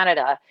network in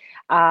Canada.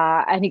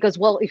 And he goes,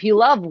 well, if you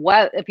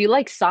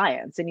like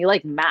science and you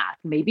like math,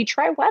 maybe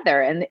try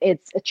weather. And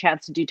it's a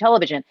chance to do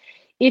television.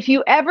 If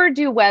you ever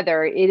do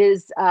weather, it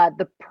is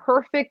the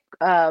perfect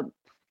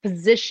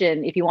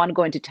position if you want to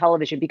go into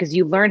television, because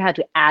you learn how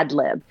to ad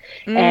lib.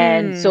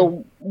 And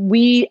so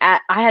I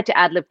had to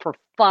ad lib for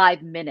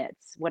 5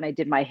 minutes when I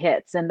did my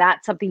hits. And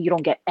that's something you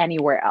don't get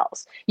anywhere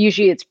else.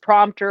 Usually it's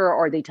prompter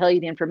or they tell you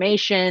the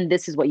information.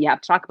 This is what you have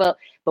to talk about.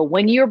 But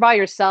when you're by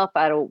yourself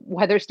at a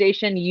weather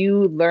station,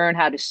 you learn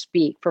how to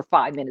speak for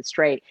 5 minutes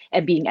straight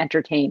and being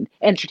entertaining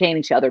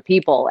to other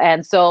people.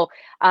 And so,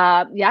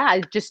 I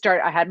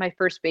had my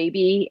first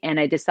baby and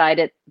I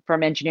decided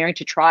from engineering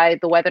to try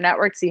the Weather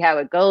Network, see how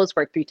it goes,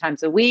 work 3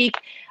 times a week.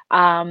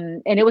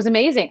 And it was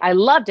amazing. I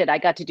loved it. I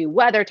got to do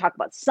weather, talk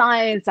about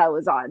science. I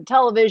was on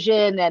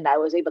television and I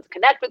was able to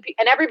connect with people.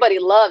 And everybody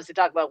loves to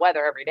talk about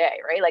weather every day,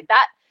 right? Like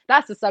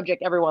that's the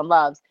subject everyone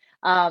loves.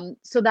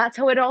 So that's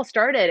how it all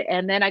started.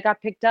 And then I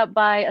got picked up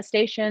by a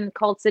station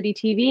called City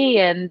TV,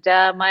 and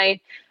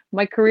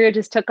my career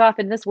just took off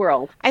in this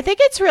world. I think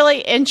it's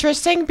really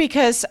interesting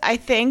because I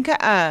think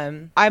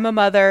I'm a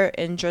mother,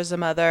 Indra's a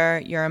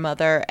mother, you're a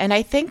mother. And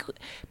I think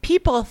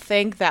people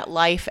think that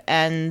life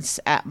ends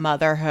at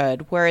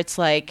motherhood, where it's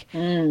like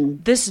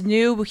this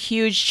new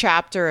huge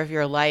chapter of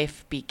your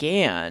life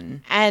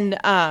began. And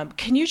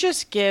can you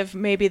just give,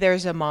 maybe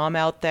there's a mom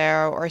out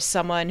there or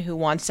someone who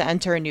wants to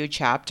enter a new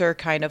chapter,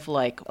 kind of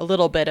like a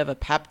little bit of a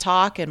pep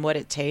talk and what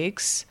it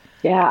takes?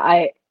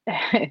 Yeah,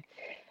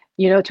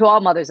 to all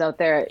mothers out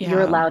there,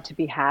 you're allowed to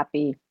be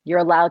happy. You're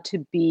allowed to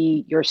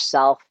be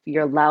yourself.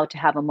 You're allowed to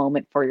have a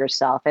moment for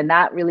yourself. And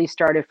that really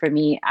started for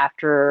me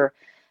after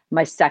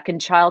my second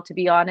child, to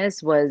be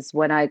honest, was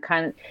when I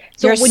become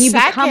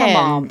a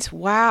mom.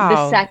 Wow.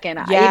 The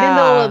second, even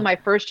though my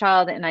first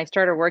child and I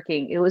started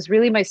working, it was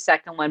really my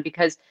second one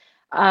because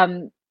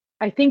I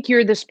think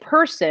you're this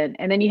person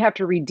and then you have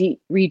to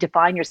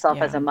redefine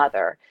yourself as a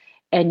mother.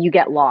 And you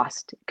get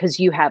lost because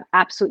you're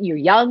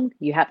young,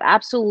 you have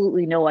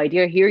absolutely no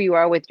idea. Here you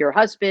are with your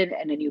husband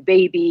and a new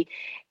baby,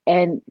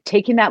 and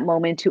taking that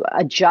moment to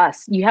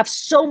adjust. You have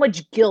so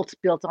much guilt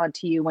built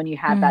onto you when you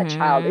have that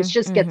child. It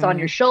just gets on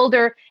your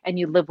shoulder and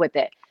you live with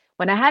it.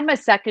 When I had my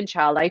second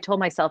child, I told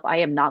myself, I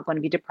am not going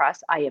to be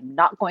depressed. I am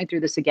not going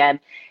through this again.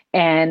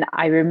 And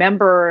I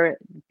remember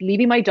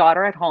leaving my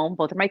daughter at home,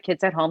 both of my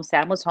kids at home,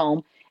 Sam was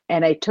home,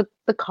 and I took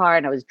the car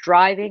and I was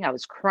driving, I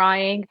was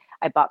crying.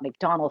 I bought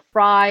McDonald's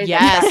fries.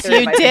 Yes,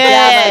 you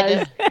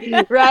did.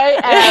 Pajamas, right?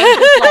 And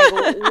I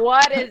was just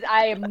like,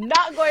 I am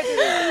not going to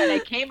this. And I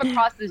came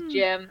across this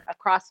gym, a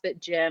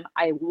CrossFit gym.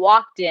 I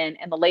walked in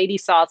and the lady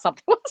saw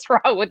something was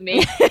wrong with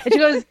me. And she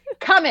goes,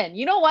 come in.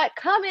 You know what?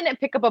 Come in and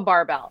pick up a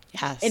barbell.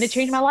 Yes. And it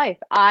changed my life.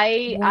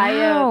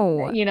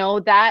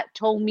 That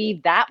told me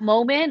that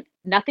moment,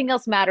 nothing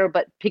else mattered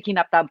but picking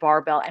up that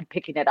barbell and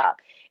picking it up.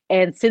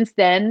 And since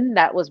then,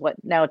 that was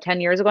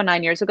 9 years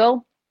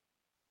ago,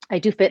 I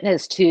do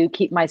fitness to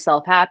keep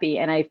myself happy.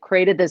 And I've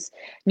created this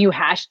new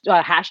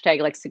hashtag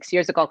like 6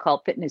 years ago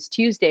called Fitness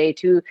Tuesday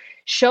to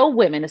show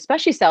women,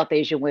 especially South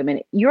Asian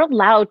women, you're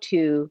allowed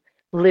to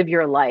live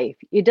your life.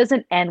 It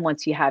doesn't end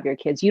once you have your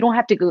kids. You don't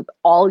have to give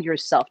all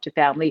yourself to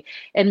family.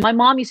 And my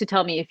mom used to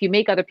tell me, if you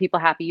make other people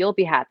happy, you'll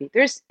be happy.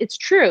 It's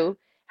true.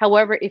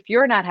 However, if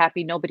you're not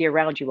happy, nobody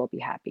around you will be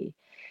happy.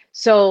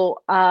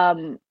 So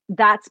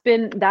that's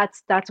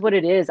what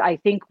it is. I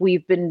think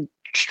we've been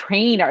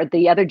trained, or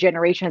the other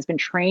generation has been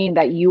trained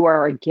that you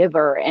are a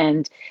giver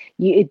and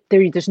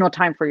there's no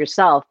time for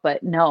yourself.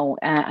 But no,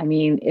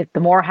 if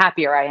the more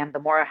happier I am, the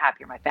more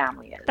happier my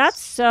family is. That's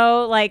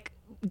so like,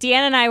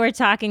 Deanna and I were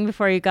talking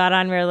before you got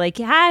on. We were like,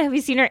 yeah, have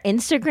you seen her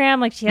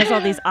Instagram? Like, she has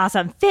all these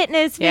awesome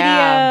fitness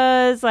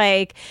videos.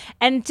 Like,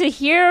 and to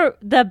hear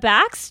the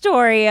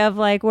backstory of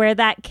like where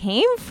that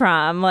came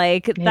from,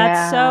 like,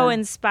 that's so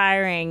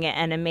inspiring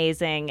and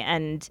amazing.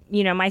 And,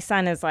 my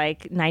son is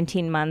like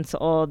 19 months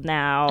old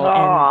now.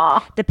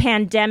 Aww. And the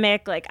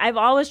pandemic, like, I've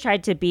always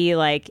tried to be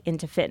like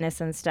into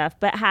fitness and stuff,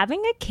 but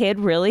having a kid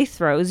really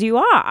throws you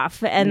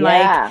off. And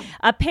like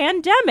a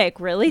pandemic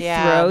really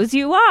throws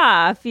you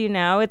off.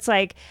 It's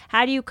like,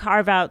 how do you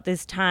carve out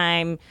this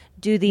time,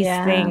 do these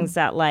things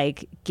that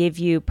like give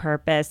you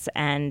purpose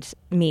and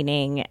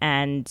meaning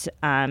and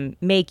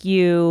make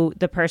you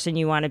the person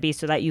you want to be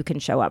so that you can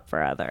show up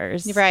for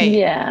others? Right.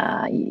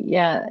 Yeah.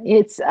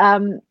 It's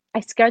I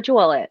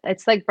schedule it.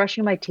 It's like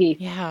brushing my teeth.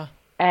 Yeah.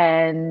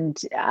 And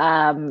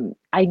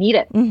I need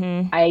it.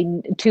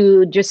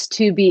 To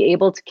be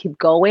able to keep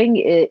going,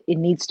 it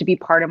needs to be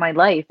part of my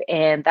life,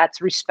 and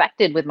that's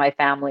respected with my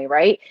family,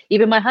 right?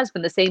 Even my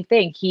husband, the same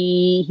thing.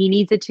 He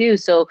needs it too.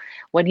 So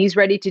when he's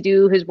ready to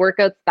do his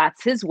workouts,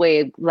 that's his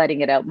way of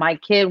letting it out. My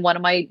kid, one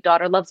of my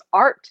daughter, loves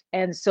art,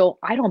 and so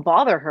I don't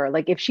bother her.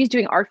 Like, if she's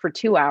doing art for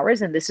 2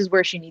 hours and this is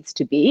where she needs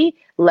to be,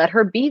 let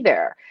her be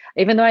there.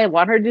 Even though I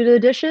want her to do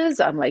the dishes,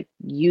 I'm like,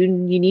 you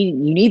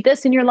need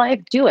this in your life,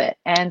 do it.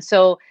 And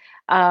so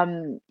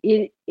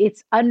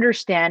it's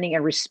understanding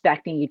and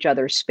respecting each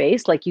other's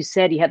space. Like you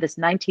said, you have this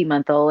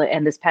 19-month-old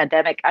and this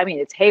pandemic. I mean,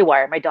 it's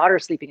haywire. My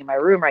daughter's sleeping in my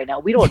room right now.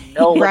 We don't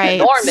know what the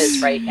norm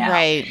is right now.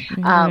 Right.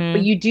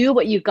 But you do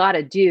what you got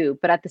to do.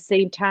 But at the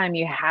same time,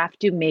 you have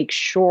to make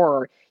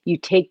sure you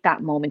take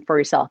that moment for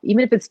yourself,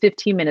 even if it's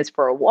 15 minutes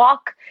for a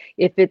walk,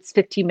 if it's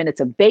 15 minutes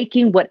of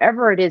baking,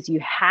 whatever it is, you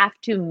have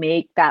to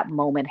make that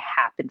moment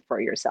happen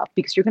for yourself,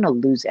 because you're going to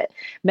lose it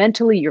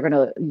mentally. You're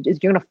going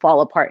to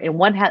fall apart. And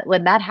when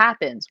that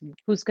happens,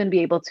 who's going to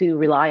be able to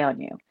rely on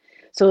you?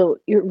 So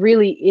it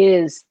really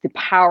is the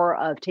power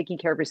of taking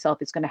care of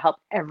yourself is going to help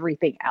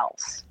everything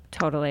else.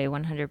 Totally,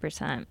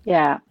 100%.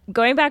 Yeah.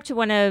 Going back to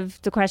one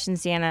of the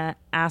questions Deanna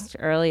asked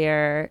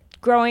earlier,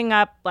 growing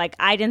up, like,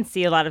 I didn't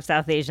see a lot of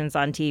South Asians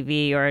on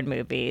TV or in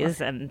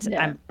movies, and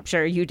I'm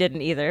sure you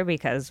didn't either,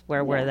 because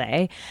where were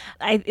they?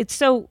 It's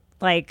so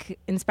like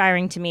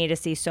inspiring to me to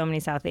see so many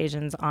South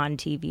Asians on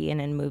TV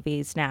and in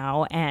movies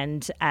now,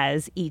 and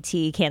as ET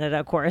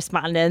Canada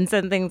correspondents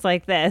and things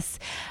like this.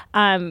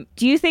 Do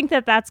you think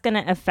that that's going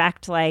to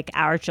affect like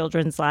our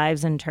children's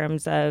lives in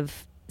terms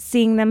of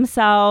seeing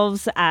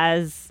themselves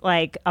as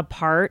like a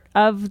part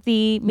of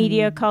the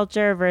media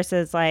culture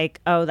versus like,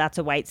 oh, that's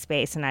a white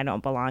space and I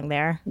don't belong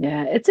there?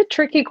 Yeah, it's a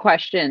tricky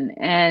question.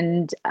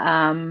 And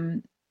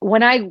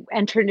when I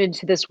entered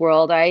into this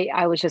world,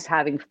 I was just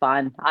having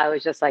fun. I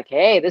was just like,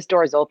 hey, this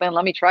door's open.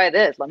 Let me try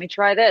this. Let me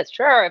try this.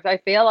 Sure. If I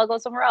fail, I'll go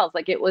somewhere else.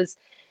 Like it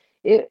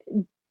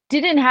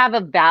didn't have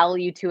a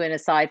value to it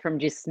aside from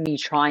just me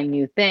trying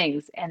new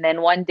things. And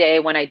then one day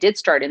when I did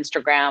start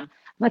Instagram,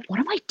 I'm like,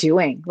 what am I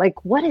doing?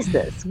 Like, what is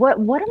this? What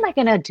am I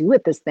going to do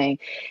with this thing?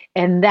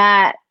 And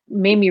that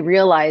made me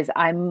realize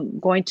I'm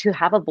going to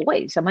have a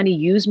voice. I'm going to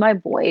use my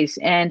voice.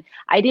 And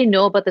I didn't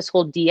know about this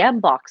whole DM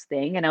box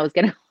thing. And I was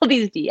getting all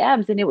these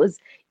DMs, and it was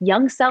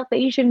young South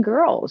Asian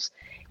girls.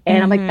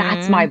 And I'm like,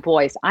 that's my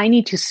voice. I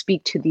need to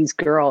speak to these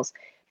girls.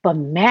 But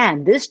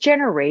man, this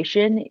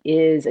generation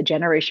is a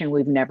generation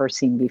we've never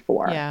seen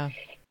before. Yeah.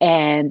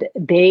 And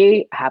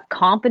they have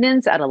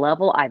confidence at a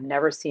level I've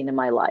never seen in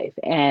my life.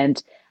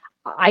 And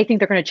I think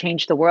they're going to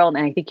change the world.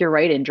 And I think you're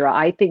right, Indra.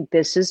 I think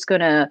it's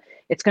going to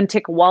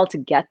take a while to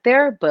get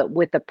there, but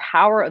with the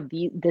power of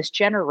this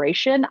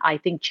generation, I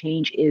think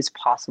change is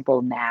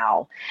possible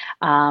now.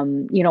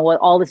 With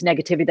all this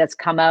negativity that's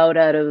come out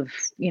of,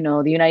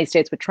 the United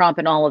States with Trump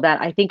and all of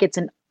that, I think it's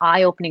an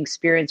eye-opening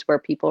experience where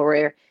people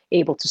were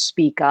able to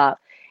speak up.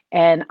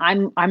 And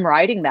I'm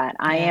riding that.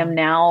 I am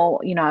now,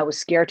 I was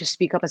scared to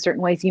speak up in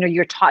certain ways.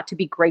 You're taught to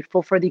be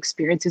grateful for the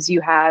experiences you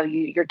have.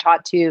 You're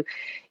taught to,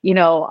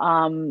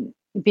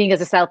 being as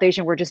a South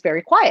Asian, we're just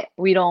very quiet.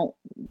 We don't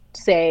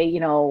say,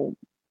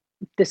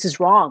 this is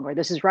wrong or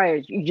this is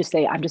right. You just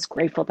say, I'm just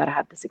grateful that I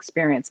have this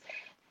experience.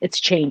 It's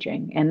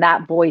changing, and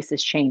that voice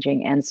is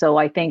changing. And so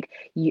I think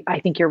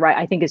you're right.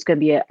 I think it's going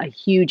to be a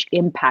huge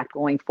impact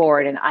going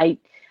forward. And I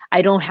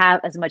don't have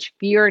as much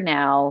fear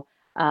now.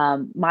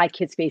 My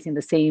kids facing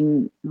the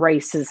same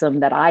racism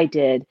that I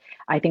did.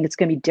 I think it's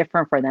going to be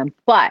different for them.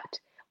 But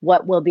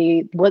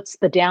what's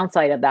the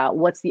downside of that?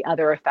 What's the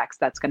other effects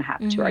that's going to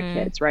happen to our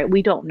kids, right?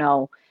 We don't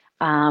know.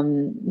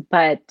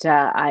 But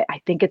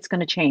I think it's going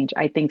to change.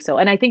 I think so.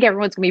 And I think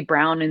everyone's going to be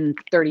brown in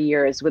 30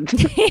 years with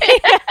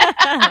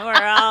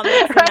We're all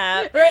mixing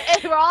up.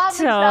 We're all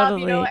mixed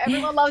Totally. up,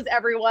 everyone loves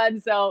everyone.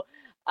 So,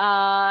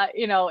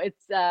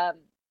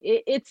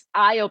 it's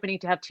eye-opening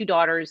to have two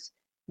daughters.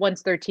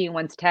 One's 13,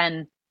 one's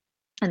 10.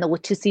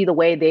 And to see the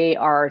way they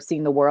are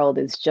seeing the world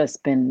has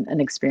just been an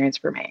experience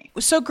for me.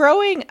 So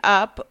growing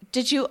up,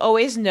 did you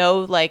always know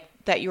like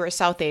that you were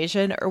South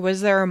Asian, or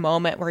was there a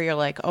moment where you're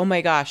like, oh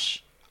my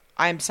gosh,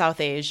 I'm South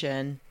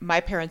Asian,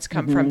 my parents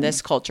come from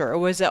this culture, or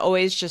was it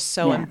always just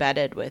so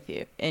embedded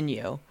in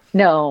you?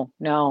 No,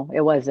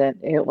 it wasn't.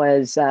 It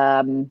was,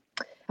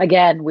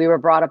 again, we were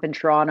brought up in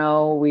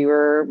Toronto. We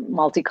were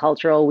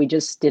multicultural. We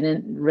just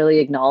didn't really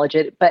acknowledge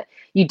it. But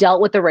you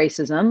dealt with the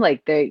racism,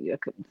 like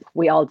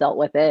we all dealt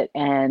with it,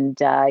 and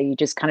you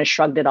just kind of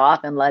shrugged it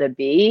off and let it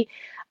be.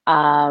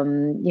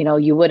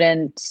 You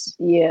wouldn't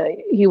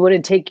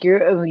take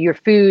your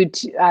food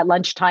at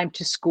lunchtime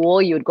to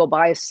school. You would go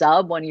buy a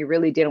sub when you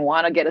really didn't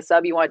want to get a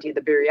sub. You wanted to eat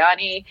the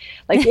biryani.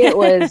 Like it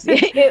was,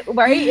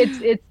 right?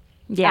 It's.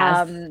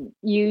 Yes.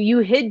 You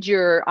hid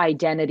your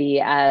identity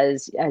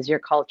as your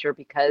culture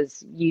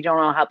because you don't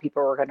know how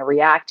people were going to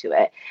react to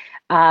it.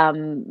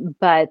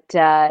 But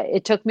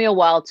it took me a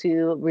while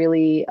to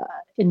really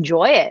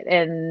enjoy it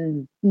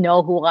and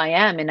know who I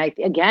am. And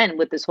again,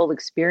 with this whole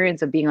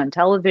experience of being on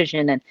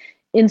television and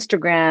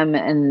Instagram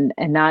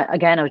and not,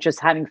 again, I was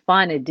just having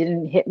fun. It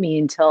didn't hit me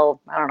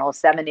until, I don't know,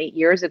 7-8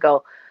 years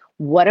ago.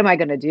 What am I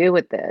going to do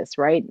with this?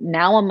 Right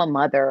now, I'm a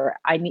mother.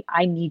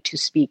 I need to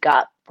speak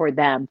up for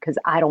them because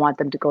I don't want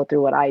them to go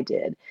through what I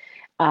did.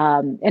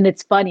 And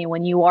it's funny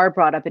when you are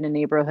brought up in a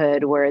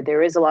neighborhood where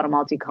there is a lot of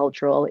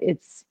multicultural,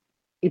 it's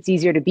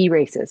easier to be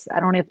racist. I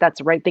don't know if that's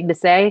the right thing to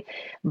say,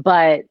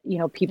 but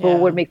people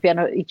would make fun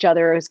of each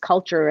other's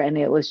culture and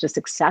it was just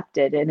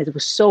accepted. And it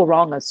was so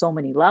wrong on so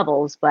many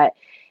levels, but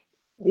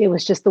it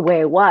was just the way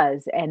it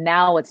was. And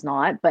now it's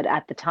not. But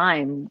at the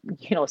time,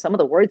 some of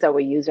the words that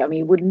we use,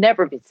 would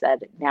never be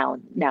said now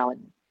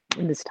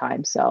in this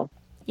time. So.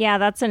 Yeah,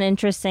 that's an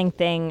interesting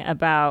thing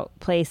about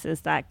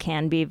places that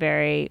can be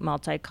very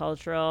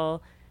multicultural,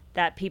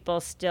 that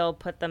people still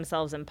put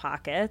themselves in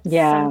pockets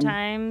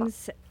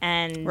sometimes.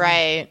 And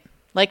right.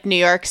 Like New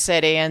York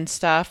City and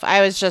stuff.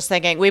 I was just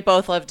thinking, we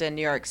both lived in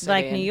New York City.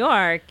 Like New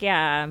York,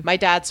 yeah. My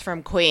dad's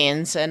from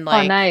Queens, and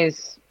Oh,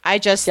 nice. I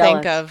just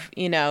think of,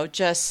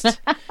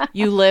 just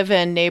you live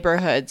in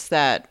neighborhoods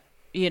that,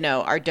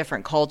 are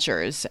different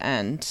cultures,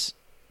 and,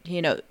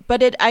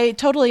 but I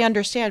totally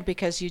understand,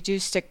 because you do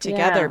stick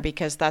together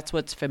because that's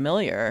what's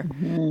familiar.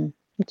 Mm-hmm.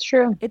 It's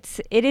true.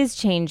 It is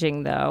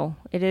changing, though.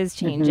 It is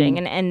changing.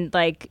 And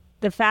like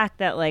the fact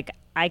that like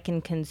I can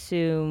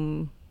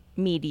consume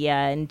media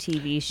and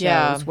TV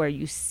shows where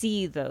you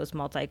see those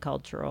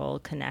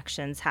multicultural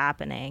connections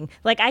happening.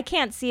 Like I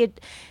can't see it.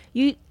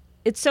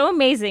 It's so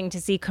amazing to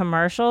see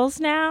commercials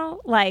now.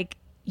 Like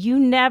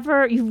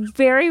you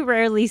very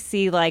rarely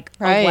see like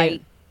a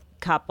white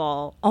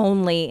couple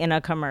only in a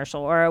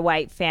commercial, or a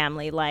white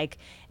family. Like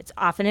it's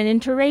often an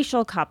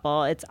interracial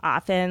couple. It's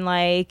often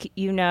like,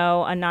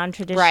 a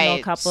non-traditional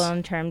couple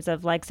in terms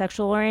of like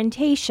sexual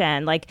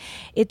orientation. Like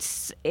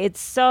it's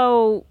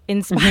so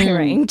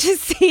inspiring to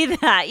see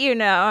that,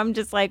 I'm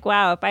just like,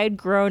 wow, if I had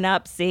grown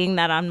up seeing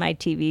that on my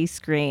TV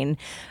screen,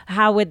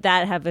 how would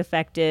that have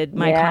affected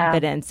my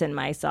confidence in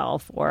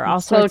myself, or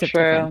all sorts of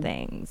different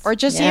things? Or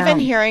just even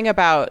hearing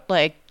about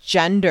like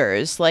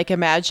genders. Like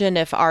imagine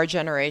if our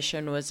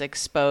generation was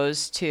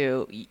exposed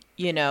to,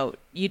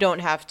 you don't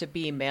have to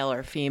be male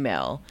or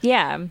female.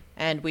 Yeah.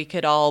 And we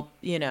could all,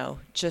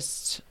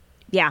 just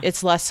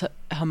it's less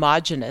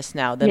homogenous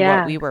now than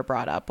what we were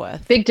brought up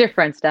with. Big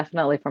difference,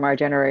 definitely, from our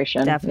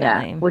generation.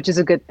 Definitely. Which is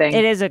a good thing.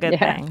 It is a good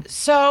thing.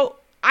 So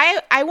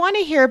I want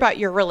to hear about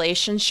your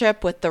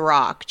relationship with The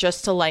Rock,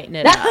 just to lighten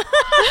it up.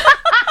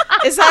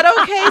 Is that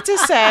okay to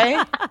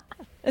say?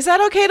 Is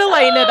that okay to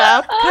lighten it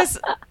up? Because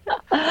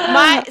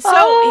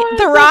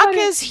The Rock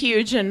is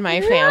huge in my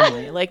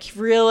family, like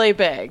really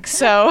big.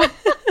 So,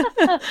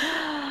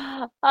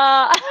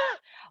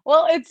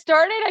 well, it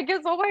started, I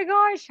guess. Oh my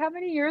gosh, how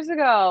many years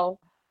ago?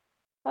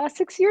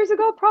 6 years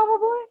ago,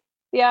 probably.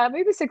 Yeah,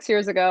 maybe 6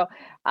 years ago.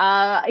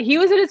 He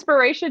was an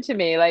inspiration to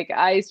me. Like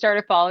I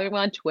started following him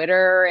on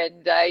Twitter,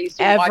 and I used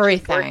to watch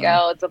his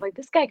workouts. I'm like,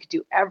 this guy could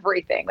do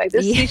everything. Like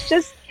this, he's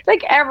just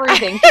like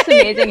everything. Just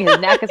amazing. His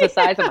neck is the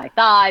size of my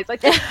thighs.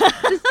 Like this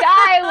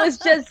guy was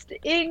just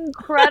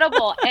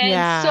incredible.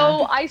 And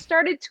so I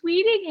started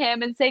tweeting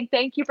him and saying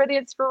thank you for the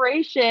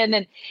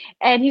inspiration.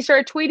 And he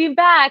started tweeting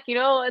back.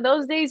 In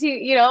those days,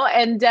 he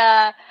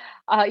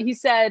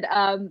said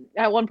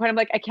at one point, I'm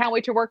like, I can't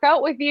wait to work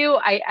out with you.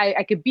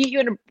 I could beat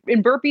you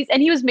in burpees.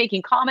 And he was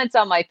making comments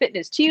on my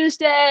Fitness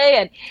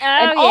Tuesday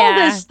and all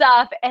this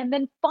stuff. And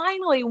then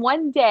finally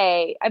one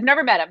day, I've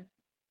never met him.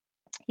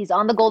 He's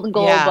on the Golden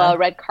Globe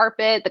red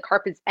carpet. The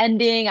carpet's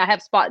ending. I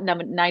have spot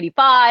number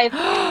 95.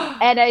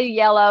 And I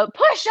yell out,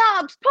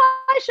 push-ups,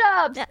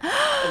 push-ups.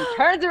 And he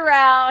turns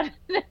around.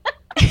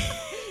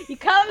 He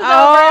comes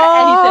over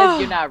and he says,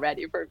 you're not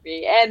ready for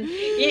me. And,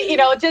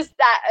 just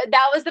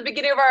that was the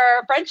beginning of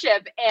our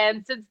friendship.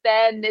 And since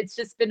then, it's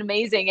just been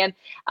amazing. And,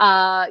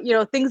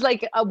 things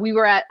like we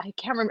were at, I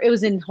can't remember, it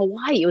was in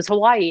Hawaii. It was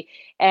Hawaii.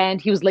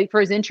 And he was late for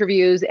his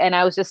interviews. And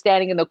I was just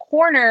standing in the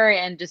corner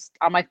and just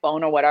on my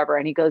phone or whatever.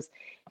 And he goes,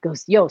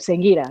 yo,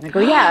 Sangeeta. And I go,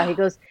 yeah. He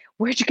goes,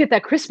 where'd you get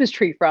that Christmas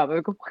tree from? I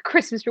go, what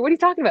Christmas tree? What are you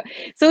talking about?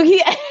 So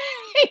he's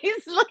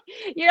like,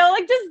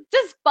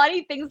 just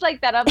funny things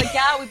like that. I'm like,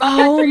 yeah, we bought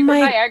that tree from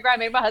Niagara. I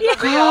made my husband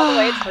bring it all the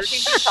way. It's 13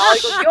 feet tall.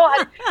 He goes, yo,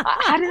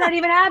 how did that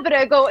even happen?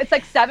 I go, it's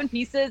like 7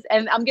 pieces.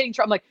 And I'm getting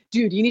trouble. I'm like,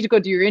 dude, you need to go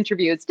do your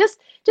interview. It's just,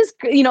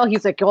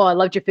 he's like, oh, I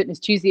loved your Fitness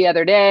Tuesday the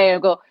other day. I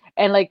go,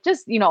 and like,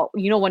 just, when you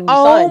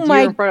saw that deer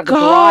in front of the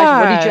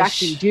garage, what did you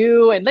actually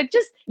do? And like,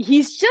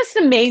 he's just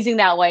amazing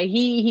that way.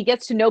 He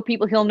gets to know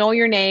people. He'll know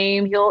your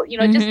name. He'll,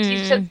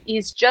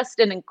 he's just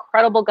an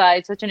incredible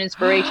guy. Such an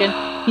inspiration.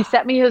 He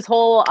sent me his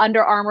whole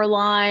Under Armour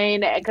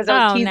line because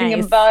I was teasing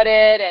him about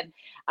it. And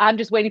I'm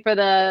just waiting for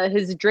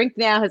his drink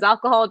now, his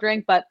alcohol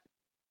drink. But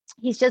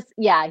he's just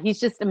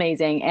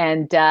amazing.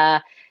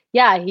 And,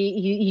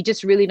 he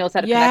just really knows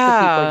how to connect with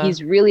people.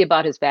 He's really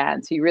about his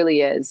fans. He really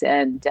is.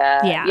 And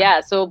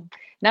so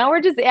now we're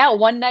just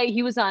one night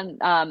he was on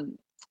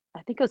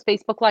I think it was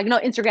Facebook Live,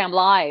 Instagram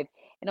Live.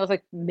 And it was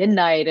like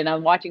midnight and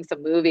I'm watching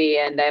some movie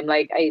and I'm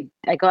like,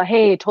 I go,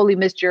 hey, I totally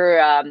missed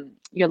your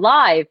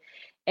live.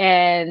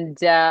 And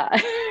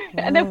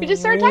and then we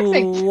just started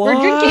texting. We're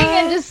drinking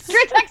and just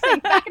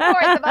texting back and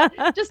forth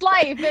about just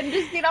life and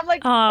just I'm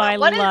like,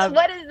 what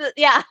is it?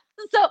 Yeah.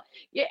 So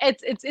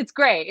it's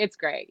great. It's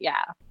great.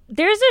 Yeah.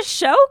 There's a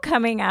show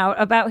coming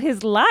out about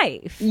his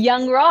life.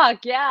 Young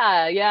Rock.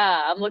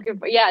 Yeah. I'm looking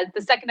for. Yeah.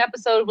 The second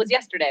episode was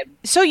yesterday.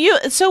 So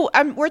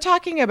we're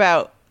talking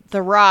about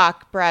The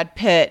Rock, Brad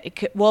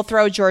Pitt. We'll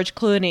throw George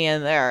Clooney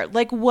in there.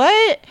 Like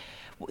what?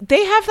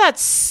 They have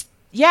that.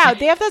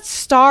 They have that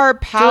star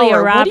power. Julia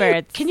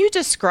Roberts. Can you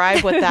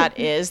describe what that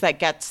is that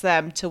gets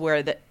them to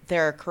where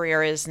their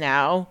career is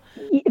now?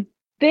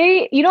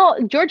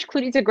 George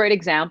Clooney's a great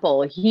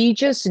example. He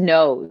just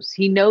knows.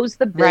 He knows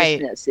the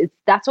business. Right.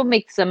 That's what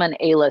makes him an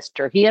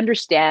A-lister. He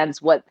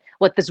understands what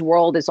this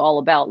world is all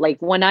about. Like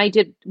when I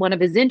did one of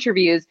his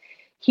interviews,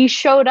 he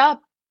showed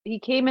up He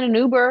came in an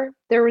Uber.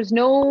 There was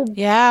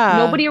Yeah.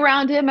 nobody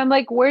around him. I'm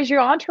like, where's your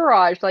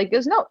entourage? Like,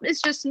 there's no,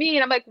 it's just me.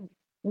 And I'm like,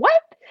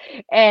 what?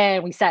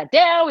 And we sat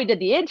down, we did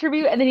the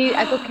interview, and then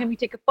I go, can we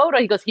take a photo?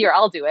 He goes, here,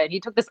 I'll do it. And he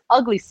took this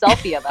ugly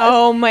selfie of us.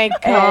 Oh my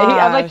And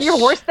I'm like, gosh. you're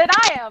worse than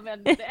I am.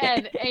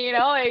 And you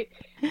know,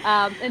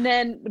 and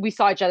then we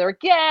saw each other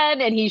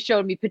again, and he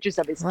showed me pictures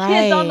of his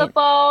kids on the Right.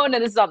 phone,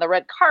 and this is on the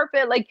red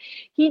carpet. Like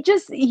he's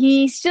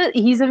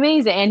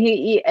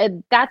amazing,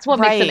 and that's what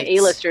makes them Right.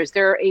 A-listers.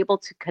 They're able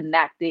to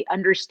connect, they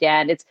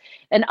understand.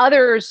 And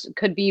others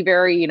could be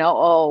very,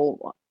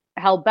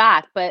 held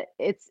back, but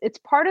it's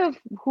part of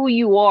who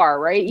you are,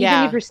 right? Even if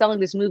Yeah. you're selling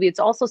this movie, it's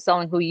also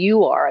selling who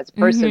you are as a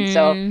person.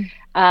 So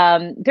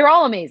Mhm. they're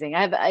all amazing.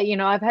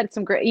 I've had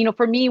some great,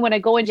 for me, when I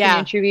go into an Yeah.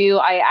 interview,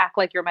 I act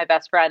like you're my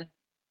best friend.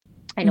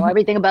 I know Mhm.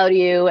 everything about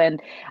you,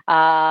 and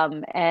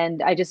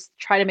I just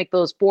try to make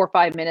those 4 or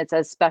 5 minutes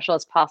as special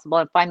as possible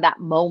and find that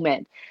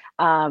moment.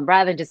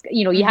 Rather than just,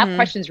 you have Mm-hmm.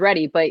 questions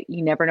ready, but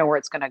you never know where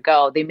it's going to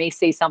go. They may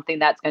say something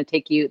that's going to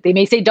take you, they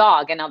may say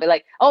dog, and I'll be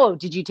like, oh,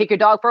 did you take your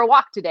dog for a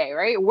walk today?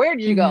 Right? Where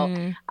did you go?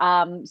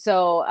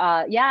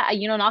 Mhm.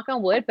 Yeah, knock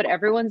on wood, but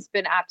everyone's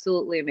been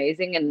absolutely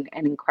amazing and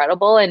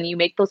incredible. And you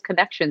make those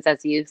connections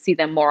as you see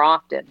them more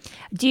often.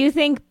 Do you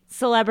think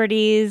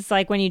celebrities,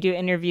 like when you do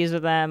interviews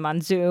with them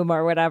on Zoom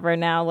or whatever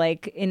now,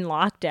 like in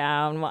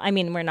lockdown, well, I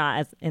mean, we're not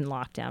as in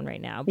lockdown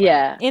right now, but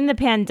Yeah. in the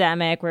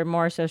pandemic, we're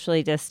more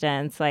socially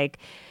distanced. Like,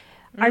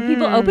 are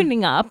people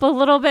opening up a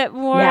little bit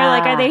more?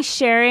 Like, are Yeah. they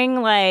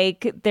sharing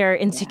like their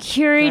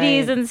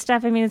insecurities Right. and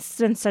stuff? I mean, it's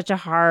been such a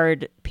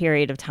hard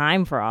period of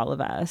time for all of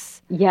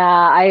us. Yeah,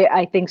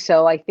 I think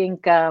so. I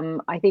think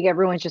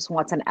everyone just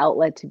wants an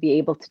outlet to be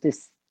able to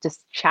just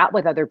chat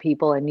with other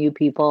people and new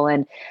people.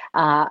 And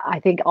I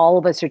think all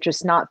of us are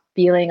just not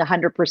feeling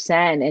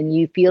 100%. And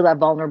you feel that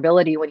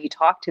vulnerability when you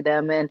talk to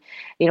them. And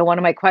one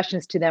of my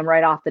questions to them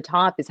right off the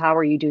top is, how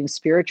are you doing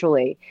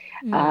spiritually?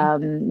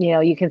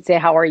 Mm. You can say,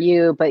 how are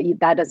you, but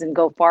that doesn't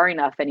go far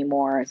enough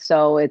anymore.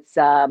 So it's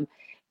and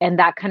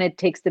that kind of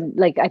takes them,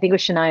 like, I think with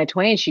Shania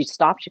Twain, she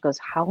stopped, she goes,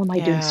 how am I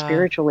doing Yeah.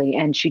 spiritually?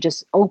 And she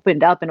just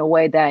opened up in a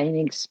way that I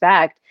didn't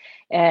expect.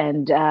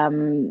 And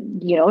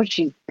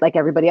she's like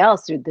everybody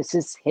else, dude, this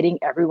is hitting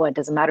everyone.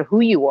 Doesn't matter who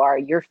you are,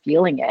 you're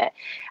feeling it.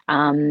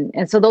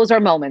 And so those are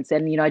moments.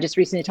 And I just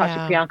recently talked to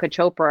Yeah. Priyanka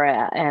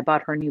Chopra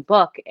about her new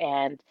book,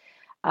 and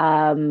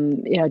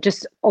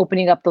just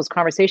opening up those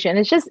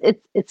conversations.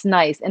 It's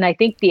nice. And I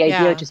think the idea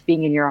of Yeah. just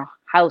being in your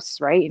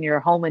house, right, in your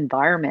home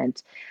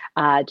environment,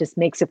 just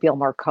makes it feel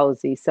more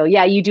cozy. So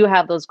yeah, you do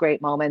have those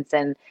great moments,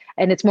 and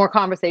it's more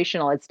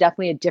conversational. It's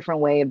definitely a different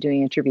way of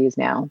doing interviews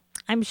now.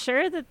 I'm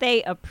sure that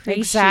they appreciate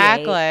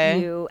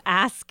Exactly. you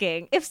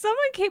asking. If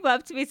someone came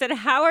up to me and said,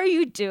 "How are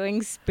you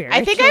doing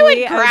spiritually?" I think I would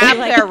be grab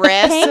like, their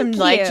wrists "Thank and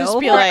like you just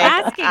be for like,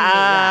 asking me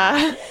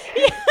that."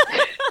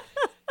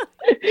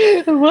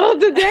 Well,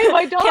 today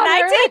my daughter. Can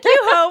I take you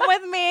home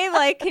with me?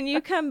 Like, can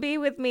you come be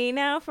with me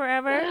now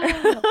forever?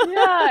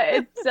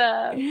 Yeah,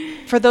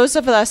 it's for those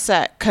of us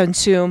that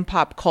consume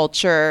pop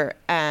culture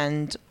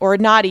or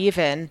not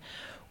even,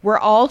 we're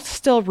all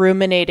still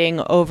ruminating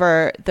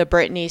over the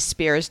Britney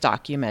Spears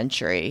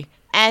documentary.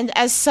 And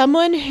as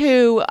someone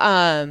who,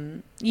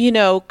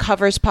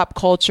 covers pop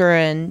culture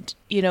and,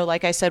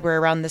 like I said,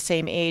 we're around the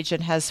same age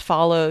and has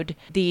followed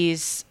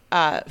these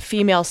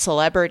female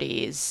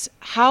celebrities,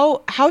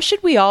 how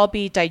should we all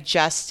be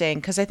digesting?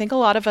 Because I think a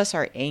lot of us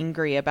are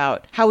angry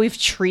about how we've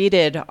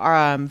treated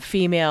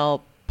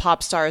female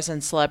pop stars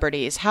and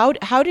celebrities. How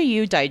do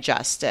you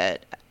digest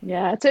it?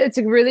 Yeah, it's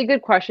a really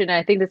good question. And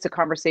I think that's a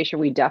conversation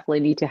we definitely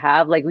need to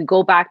have. Like, we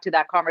go back to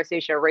that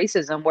conversation of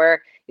racism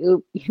where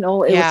it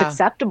was Yeah.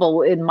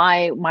 acceptable in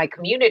my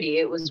community.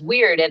 It was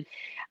weird.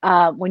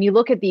 And when you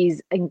look at these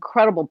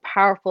incredible,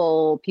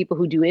 powerful people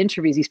who do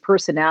interviews, these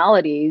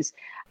personalities,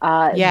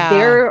 Yeah.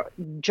 their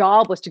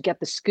job was to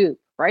get the scoop,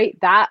 right?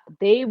 That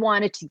they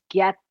wanted to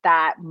get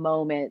that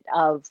moment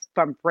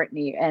from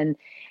Britney,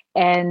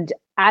 and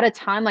at a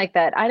time like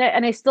that,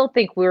 and I still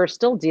think we're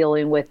still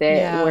dealing with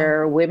it, Yeah.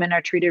 where women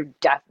are treated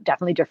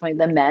definitely differently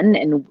than men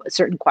in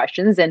certain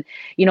questions. And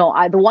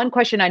the one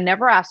question I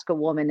never ask a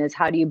woman is,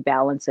 how do you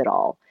balance it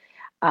all?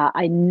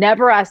 I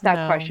never ask that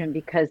No. question,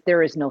 because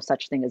there is no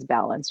such thing as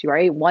balance,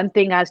 right? One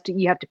thing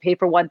you have to pay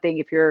for one thing.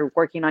 If you're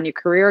working on your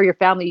career or your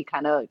family,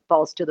 kind of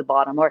falls to the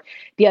bottom, or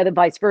the other,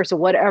 vice versa,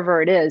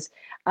 whatever it is.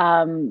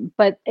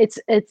 But it's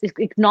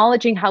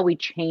acknowledging how we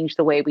change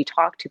the way we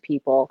talk to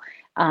people,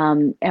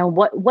 and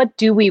what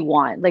do we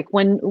want? Like,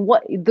 when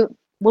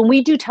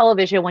we do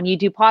television, when you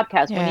do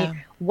podcasts, Yeah.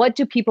 what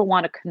do people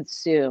want to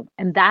consume?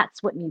 And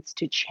that's what needs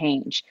to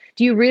change.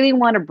 Do you really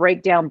want to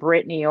break down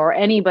Britney or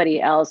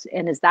anybody else?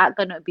 And is that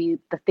going to be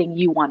the thing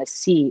you want to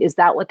see? Is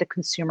that what the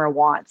consumer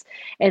wants?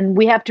 And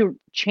we have to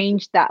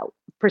change that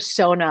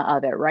persona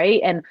of it,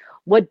 right? And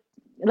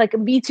like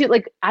me too,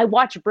 like I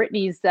watched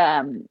Britney's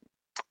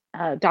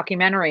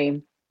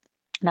documentary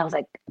And I was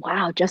like,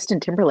 wow, Justin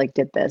Timberlake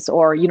did this.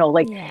 Or, you know,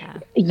 like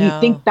you No.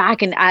 think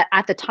back and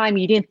at the time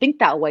you didn't think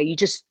that way. You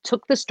just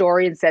took the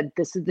story and said,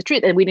 this is the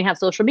truth. And we didn't have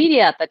social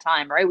media at the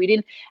time, right? We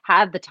didn't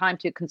have the time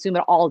to consume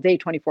it all day,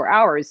 24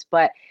 hours.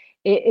 But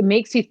it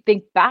makes you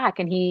think back,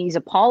 and he's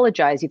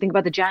apologized. You think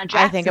about the Janet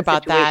Jackson I think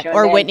about that. situation,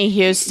 Or and Whitney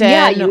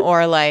Houston,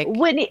 or like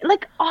Whitney,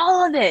 like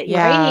all of it,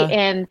 Yeah. right?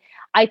 And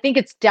I think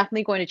it's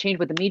definitely going to change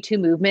with the Me Too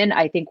movement.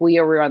 I think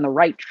we're on the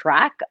right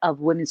track of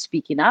women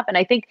speaking up. And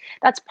I think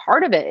that's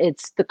part of it.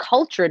 It's the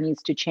culture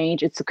needs to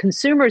change. It's the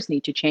consumers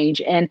need to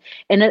change. And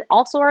it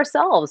also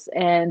ourselves,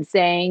 and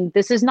saying,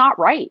 this is not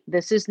right.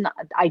 This is not,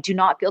 I do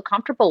not feel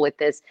comfortable with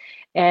this.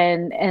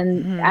 And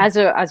as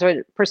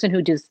a person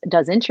who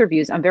does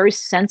interviews, I'm very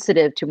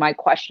sensitive to my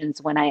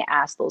questions when I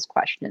ask those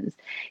questions.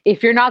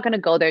 If you're not going to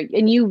go there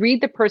and you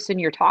read the person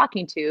you're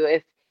talking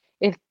to,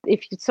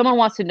 if someone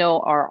wants to know,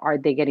 are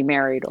they getting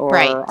married, or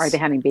Right. are they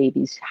having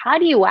babies? How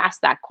do you ask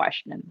that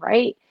question,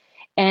 right?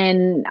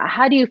 And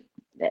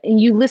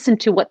you listen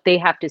to what they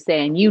have to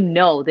say, and you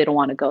know they don't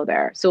want to go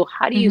there. So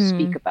how do you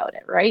speak about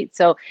it, right?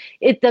 So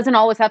it doesn't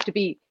always have to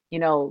be, you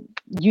know,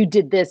 you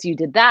did this, you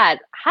did that.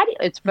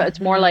 It's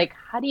more like,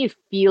 how do you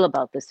feel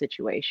about the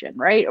situation,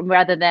 right?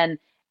 Rather than,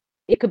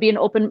 it could be an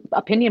open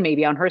opinion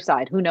maybe on her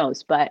side, who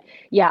knows? But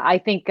yeah, I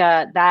think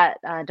that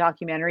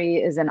documentary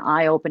is an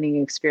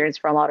eye-opening experience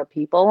for a lot of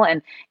people,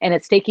 and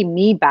it's taking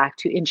me back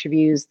to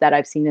interviews that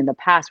I've seen in the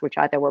past, which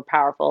I thought were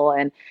powerful.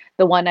 And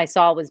the one I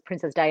saw was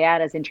Princess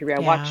Diana's interview. I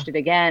watched it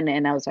again,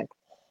 and I was like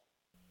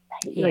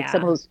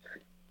some of those.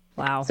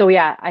 Wow. So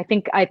yeah, I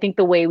think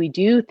the way we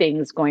do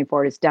things going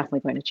forward is definitely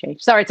going to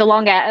change. Sorry, it's a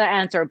long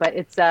answer, but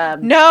it's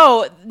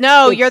No,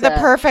 you're the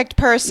perfect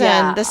person.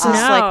 yeah, This is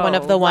like one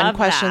of the love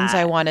questions that.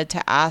 I wanted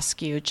to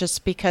ask you,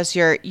 just because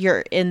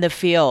you're in the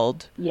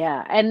field.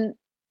 Yeah. And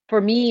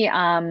for me,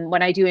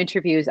 when I do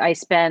interviews, I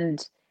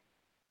spend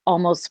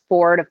almost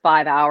 4 to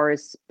 5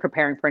 hours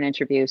preparing for an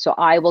interview. So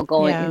I will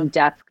go in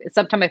depth.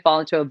 Sometimes I fall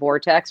into a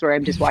vortex where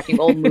I'm just watching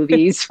old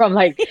movies from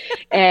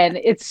and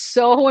it's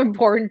so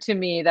important to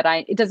me that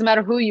it doesn't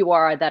matter who you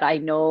are, that I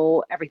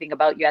know everything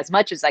about you as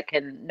much as I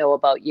can know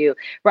about you,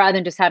 rather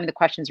than just having the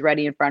questions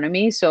ready in front of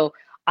me. So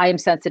I am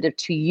sensitive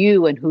to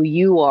you and who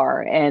you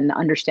are, and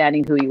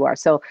understanding who you are.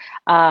 So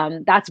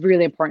that's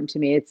really important to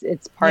me.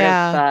 It's part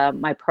of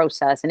my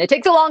process, and it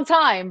takes a long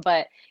time,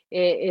 but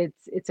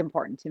it's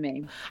important to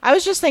me. I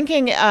was just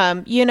thinking,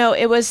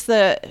 it was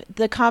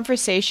the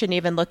conversation,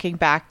 even looking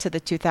back to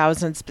the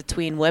 2000s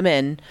between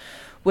women,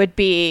 would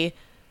be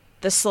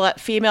the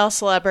female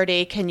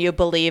celebrity. Can you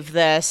believe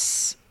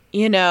this?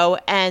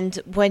 And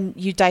when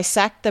you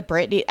dissect the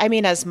Britney, I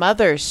mean, as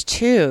mothers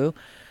too,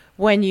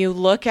 when you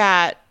look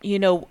at,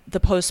 the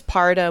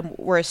postpartum,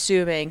 we're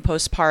assuming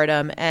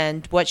postpartum,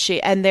 and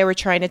and they were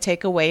trying to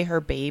take away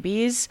her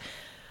babies.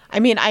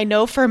 I mean, I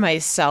know for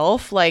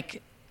myself,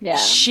 yeah.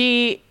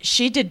 She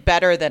did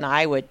better than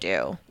I would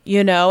do,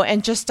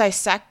 and just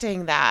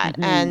dissecting that.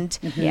 And,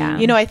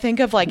 I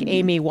think of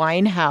Amy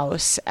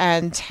Winehouse,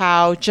 and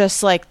how just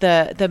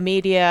the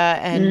media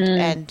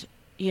and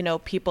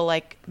people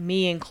like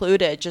me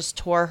included just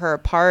tore her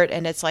apart.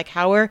 And it's like,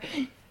 how are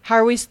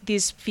we,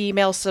 these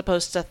females,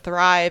 supposed to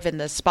thrive in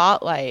the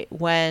spotlight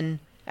when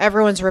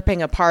everyone's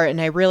ripping apart?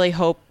 And I really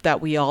hope that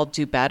we all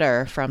do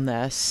better from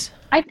this.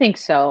 I think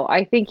so.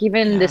 I think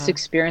even this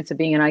experience of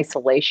being in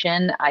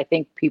isolation, I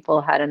think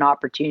people had an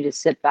opportunity to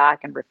sit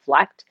back and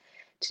reflect,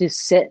 to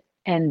sit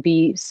and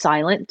be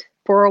silent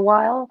for a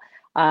while.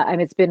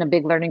 It's been a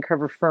big learning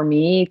curve for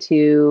me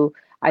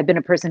I've been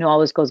a person who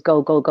always goes,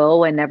 go, go,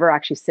 go, and never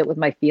actually sit with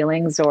my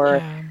feelings,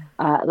 or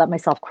let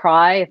myself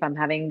cry if I'm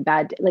having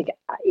bad,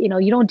 you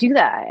don't do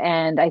that.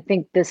 And I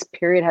think this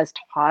period has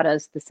taught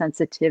us the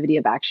sensitivity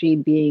of actually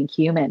being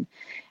human.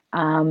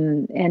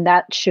 And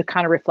that should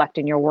kind of reflect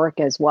in your work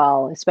as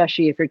well,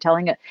 especially if you're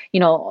telling it,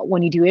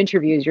 when you do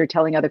interviews, you're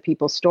telling other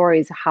people's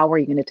stories. How are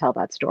you going to tell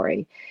that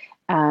story?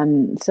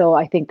 So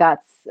I think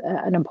that's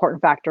an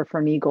important factor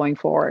for me going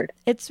forward.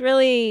 It's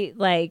really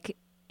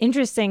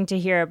interesting to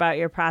hear about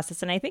your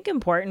process, and I think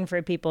important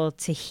for people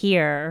to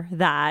hear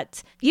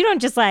that you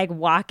don't just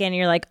walk in and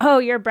you're like, oh,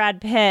 you're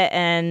Brad Pitt,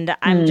 and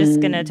I'm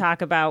just gonna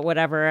talk about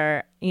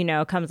whatever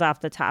comes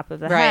off the top of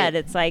the head.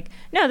 It's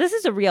no, this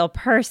is a real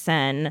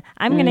person.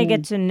 I'm gonna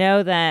get to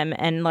know them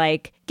and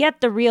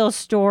get the real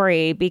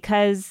story,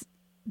 because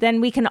then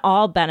we can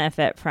all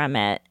benefit from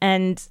it.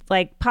 And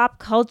pop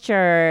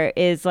culture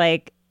is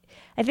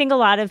I think a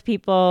lot of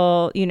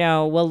people,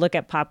 will look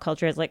at pop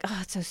culture as oh,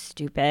 it's so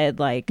stupid.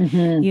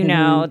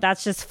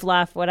 That's just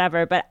fluff,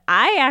 whatever. But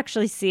I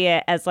actually see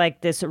it as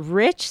this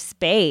rich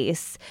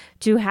space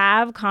to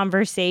have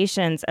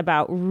conversations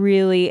about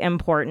really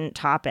important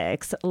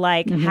topics,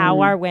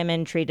 how are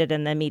women treated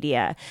in the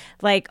media,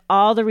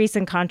 all the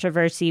recent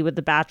controversy with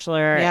The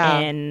Bachelor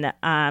in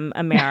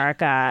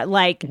America.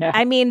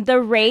 I mean,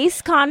 the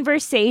race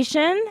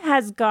conversation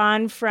has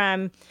gone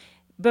from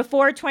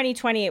before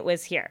 2020, it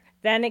was here.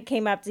 Then it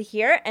came up to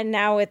here, and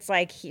now it's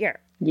here.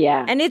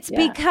 Yeah. And it's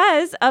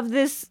because of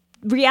this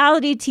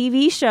reality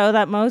TV show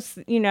that most,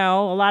 a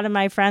lot of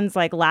my friends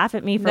like laugh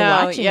at me for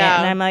watching it.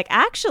 And I'm like,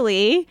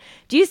 actually,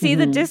 do you see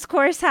the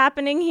discourse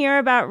happening here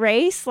about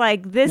race?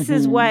 Like, this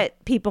is what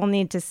people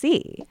need to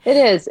see. It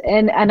is.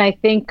 And I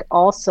think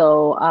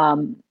also,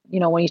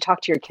 when you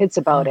talk to your kids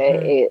about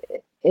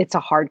it's a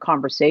hard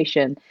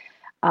conversation.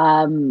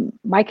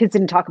 My kids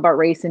didn't talk about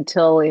race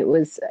until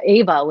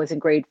Ava was in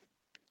grade,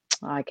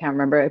 I can't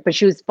remember, but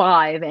she was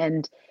 5,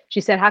 and she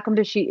said, how come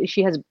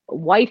she has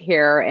white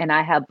hair and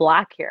I have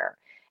black hair?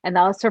 And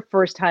that was her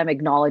first time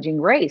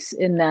acknowledging race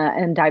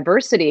and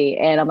diversity.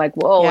 And I'm like,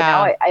 whoa,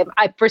 now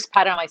I first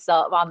patted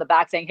myself on the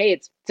back saying, hey,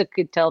 it took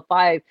until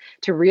 5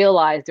 to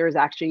realize there's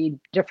actually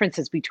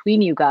differences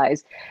between you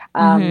guys.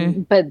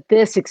 But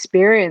this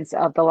experience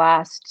of the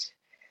last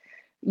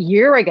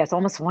year, I guess,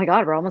 almost, oh my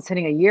God, we're almost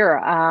hitting a year.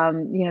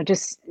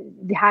 Just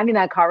having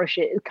that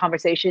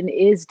conversation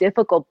is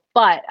difficult,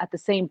 but at the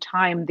same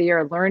time, they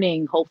are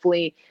learning,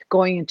 hopefully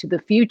going into the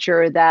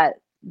future, that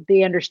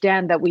they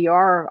understand that we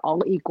are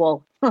all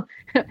equal.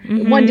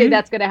 One day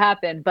that's going to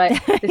happen, but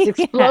this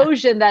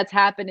explosion that's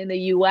happened in the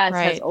US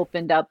has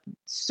opened up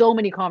so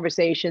many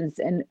conversations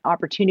and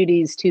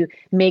opportunities to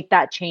make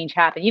that change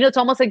happen. It's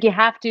almost like you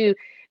have to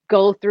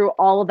go through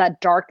all of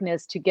that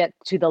darkness to get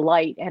to the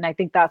light. And I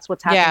think that's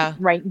what's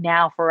happening right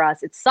now for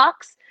us. It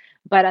sucks,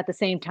 but at the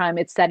same time,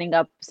 it's setting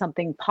up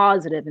something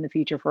positive in the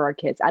future for our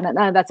kids.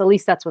 And that's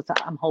what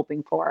I'm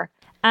hoping for.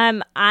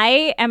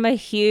 I am a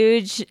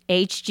huge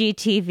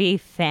HGTV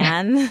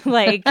fan.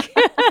 Like,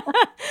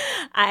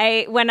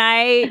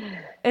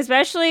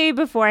 especially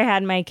before I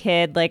had my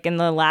kid, like in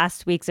the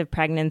last weeks of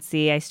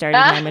pregnancy, I started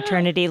my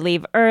maternity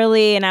leave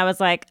early, and I was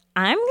like,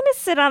 I'm going to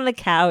sit on the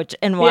couch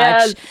and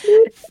watch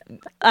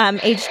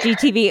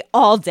HGTV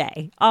all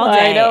day.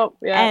 I know.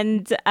 Yeah.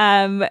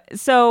 And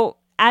so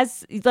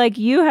as like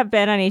you have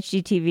been on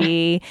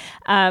HGTV,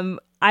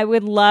 I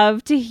would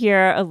love to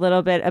hear a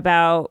little bit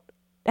about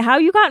how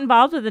you got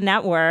involved with the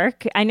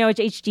network. I know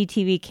it's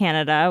HGTV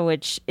Canada,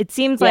 which it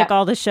seems like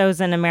all the shows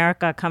in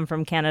America come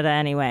from Canada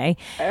anyway.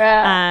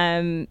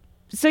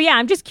 So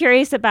I'm just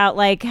curious about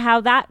like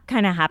how that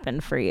kind of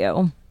happened for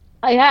you.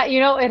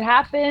 It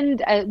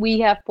happened. We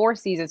have 4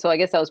 seasons, so I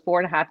guess that was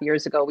 4.5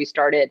 years ago we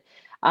started.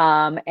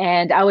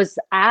 And I was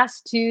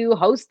asked to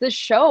host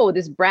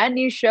this brand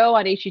new show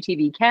on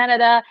HGTV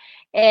Canada,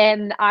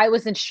 and I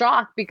was in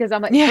shock because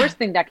I'm like, first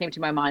thing that came to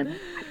my mind,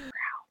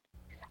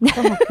 I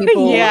don't know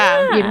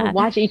people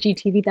watch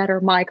HGTV that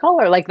are my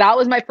color. Like, that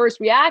was my first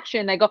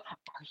reaction. I go,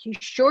 are you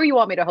sure you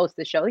want me to host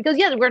the show? He goes,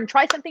 yeah, we're going to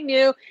try something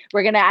new.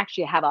 We're going to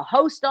actually have a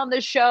host on the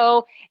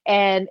show.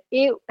 And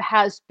it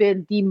has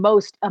been the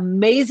most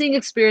amazing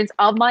experience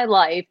of my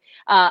life,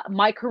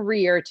 my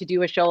career, to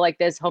do a show like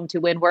this, Home to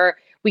Win, where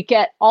we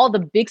get all the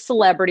big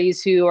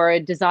celebrities who are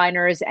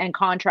designers and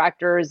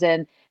contractors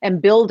and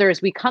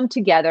builders. We come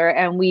together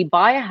and we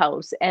buy a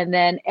house, and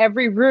then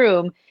every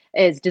room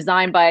is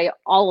designed by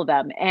all of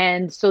them.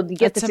 And so you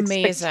get this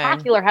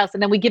spectacular house,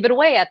 and then we give it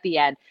away at the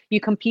end.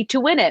 You compete to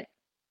win it,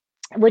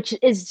 which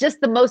is just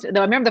the most. I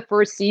remember the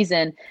first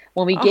season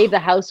when we gave the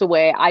house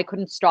away, I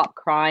couldn't stop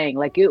crying.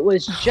 Like, it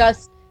was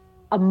just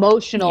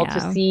emotional to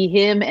see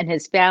him and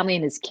his family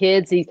and his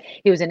kids. He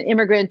was an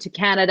immigrant to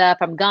Canada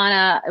from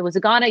Ghana. It was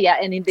Ghana,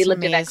 and they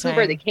lived in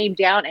Vancouver. They came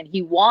down and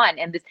he won.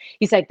 And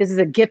he's like, this is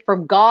a gift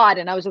from God.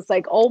 And I was just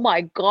like, oh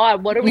my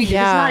God, what are we doing?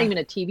 This is not even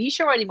a TV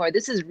show anymore.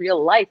 This is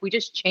real life. We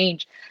just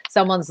changed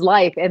someone's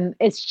life. And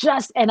it's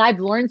just, and I've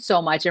learned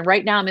so much. And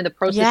right now I'm in the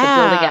process of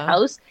building a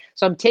house.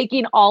 So I'm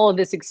taking all of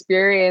this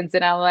experience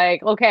and I'm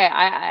like, okay,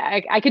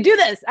 I could do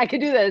this. I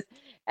could do this.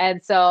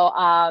 And so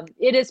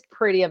it is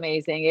pretty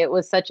amazing. It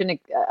was such an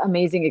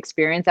amazing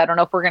experience. I don't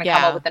know if we're going to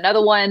come up with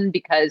another one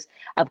because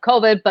of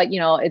COVID, but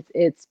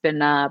it's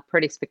been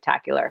pretty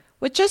spectacular.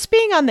 With just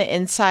being on the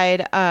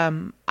inside,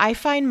 I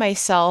find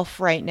myself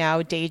right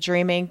now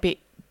daydreaming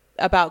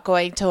about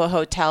going to a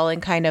hotel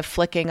and kind of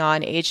flicking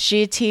on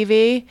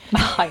HGTV.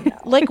 I know.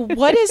 Like,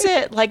 what is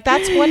it? Like,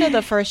 that's one of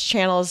the first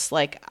channels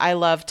like I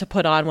love to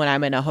put on when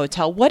I'm in a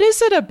hotel. What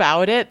is it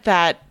about it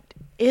that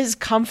is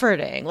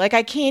comforting? Like,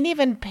 I can't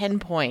even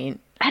pinpoint.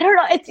 I don't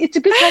know. It's a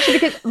good question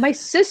because my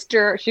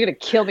sister, she's going to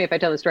kill me if I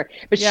tell the story,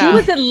 but she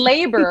was in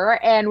labor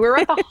and we were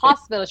at the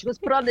hospital. She goes,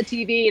 put on the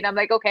TV. And I'm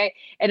like, okay.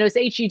 And it was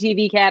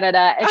HGTV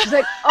Canada. And she's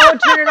like, oh,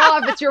 turn it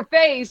off. It's your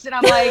face. And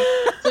I'm like,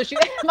 so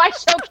my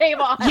show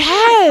came on.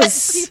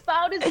 Yes. She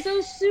found it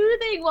so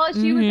soothing while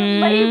she was in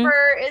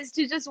labor is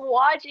to just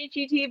watch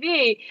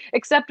HGTV,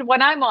 except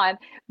when I'm on.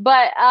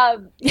 But,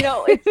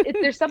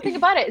 there's something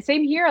about it.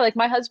 Same here. Like,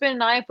 my husband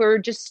and I, if we're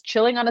just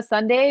chilling on a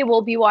Sunday,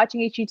 we'll be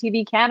watching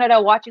HGTV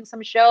Canada, watching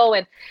some show.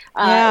 And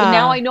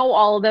now I know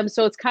all of them.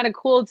 So it's kind of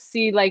cool to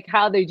see like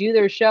how they do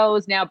their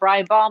shows now.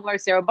 Brian Baumler,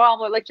 Sarah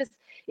Baumler, like just,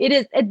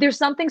 there's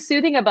something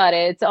soothing about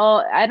it. It's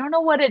all, I don't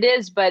know what it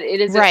is, but it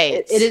is,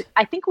 right. It is,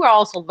 I think we're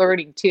also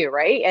learning too,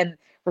 right? And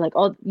for like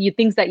all you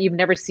things that you've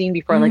never seen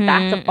before. Like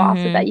that's a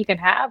faucet that you can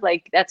have.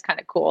 Like that's kind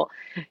of cool.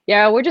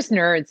 Yeah, we're just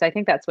nerds. I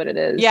think that's what it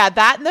is. Yeah,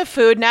 that and the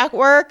Food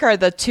Network are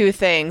the two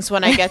things.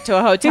 When I get to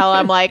a hotel,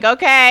 I'm like,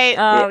 okay.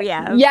 Oh,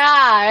 yeah.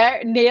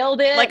 Yeah,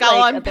 nailed it. Like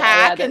I'll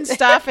unpack and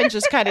stuff and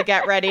just kind of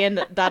get ready,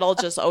 and that'll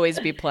just always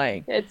be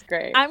playing. It's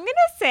great. I'm going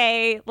to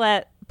say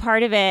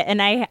part of it,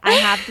 and I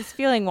have this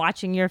feeling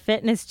watching your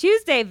Fitness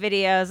Tuesday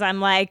videos, I'm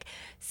like,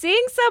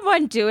 seeing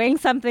someone doing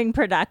something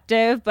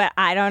productive, but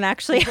I don't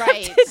actually have to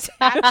do it.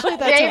 Actually,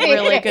 that's a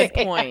really good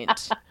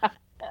point.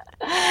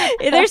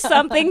 There's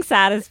something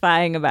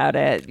satisfying about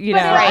it, you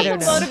know. But it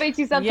also motivates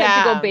you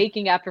sometimes to go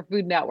baking after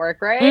Food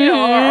Network, right?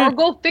 Or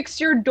go fix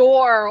your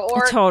door,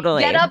 or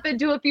get up and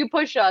do a few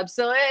push-ups.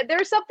 So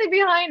there's something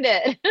behind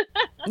it.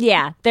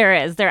 Yeah, there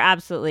is. There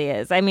absolutely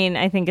is. I mean,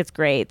 I think it's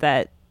great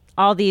that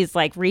all these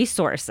like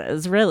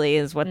resources really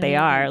is what they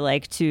are,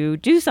 like to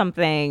do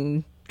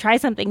something, try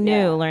something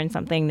new, learn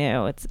something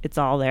new. It's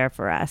all there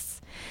for us.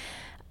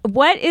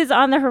 What is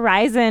on the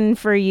horizon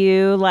for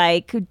you?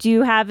 Like, do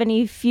you have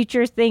any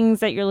future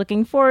things that you're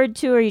looking forward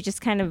to, or are you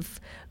just kind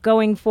of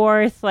going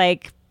forth?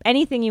 Like,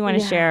 anything you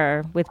want to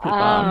share with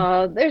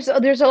people? There's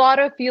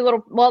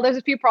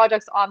a few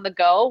projects on the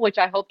go, which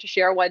I hope to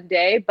share one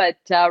day. But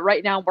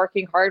right now I'm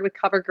working hard with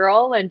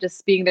CoverGirl and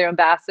just being their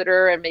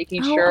ambassador and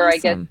making sure I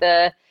get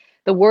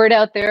the word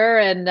out there,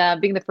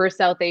 and being the first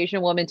South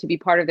Asian woman to be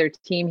part of their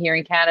team here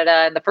in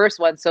Canada, and the first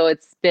one. So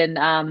it's been,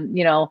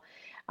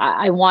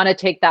 I want to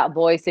take that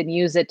voice and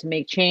use it to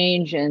make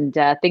change, and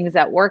things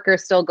at work are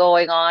still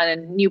going on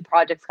and new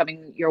projects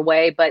coming your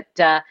way. But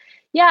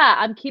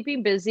I'm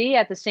keeping busy.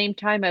 At the same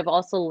time, I've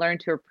also learned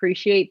to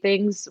appreciate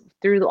things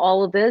through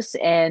all of this,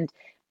 and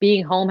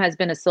being home has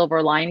been a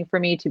silver lining for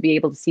me. To be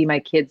able to see my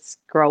kids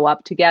grow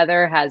up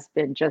together has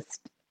been just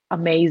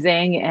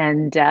amazing,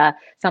 and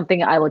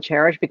something I will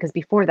cherish, because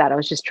before that I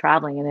was just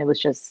traveling, and it was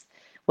just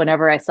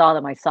whenever I saw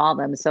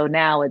them. So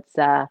now it's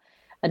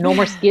no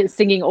more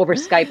singing over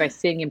Skype. I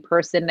sing in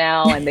person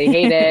now, and they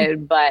hate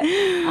it. But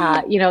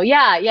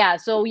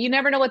so you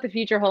never know what the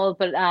future holds,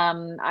 but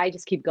I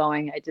just keep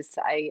going.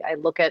 I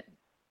look at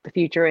the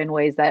future in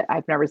ways that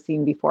I've never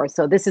seen before,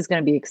 so this is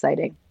going to be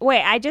exciting.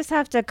 Wait, I just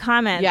have to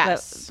comment.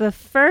 Yes. The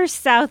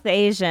first South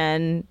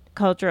Asian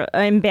cultural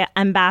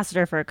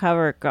ambassador for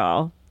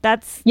CoverGirl.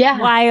 That's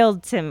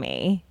wild to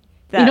me.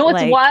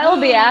 What's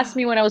wild? They asked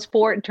me when I was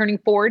turning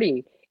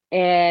 40,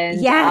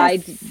 and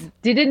I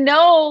didn't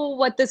know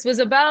what this was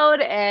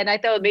about. And I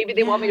thought maybe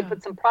they want me to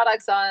put some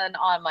products on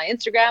my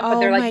Instagram,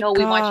 but they're like, no,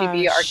 we want you to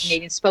be our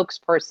Canadian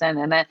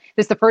spokesperson. And then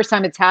this is the first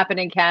time it's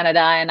happened in Canada.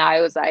 And I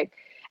was like,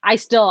 I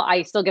still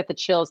get the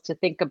chills to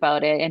think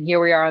about it. And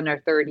here we are on our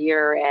third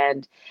year,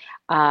 and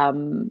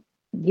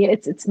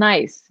it's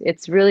nice.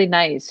 It's really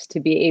nice to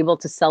be able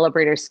to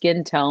celebrate our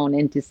skin tone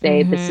and to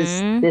say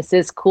this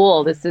is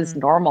cool, this is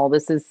normal,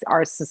 this is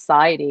our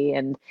society,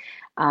 and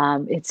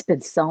it's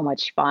been so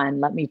much fun.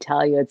 Let me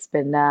tell you, it's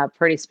been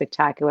pretty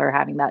spectacular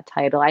having that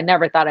title. I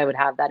never thought I would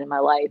have that in my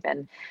life,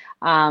 and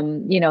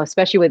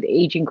especially with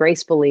aging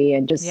gracefully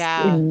and just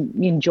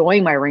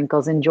enjoying my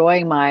wrinkles,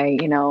 enjoying my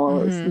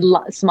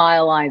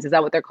smile lines. Is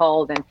that what they're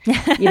called? And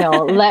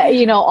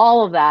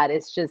all of that.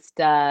 It's just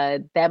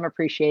them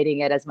appreciating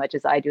it as much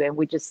as I do, and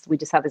we just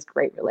have this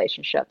great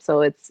relationship.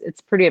 So it's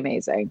pretty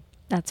amazing.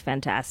 That's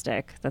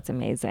fantastic. That's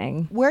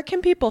amazing. Where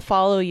can people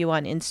follow you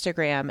on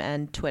Instagram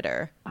and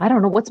Twitter? I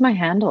don't know. What's my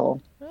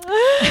handle?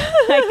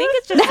 I think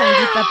it's just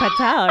Sangeeta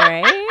Patel,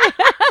 right?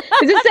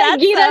 Is it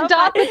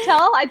Sangeeta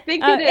Patel? I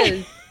think it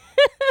is.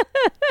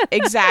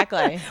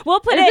 Exactly. We'll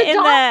put it in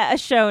the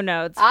show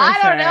notes. I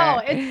don't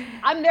know.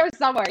 I'm there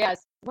somewhere.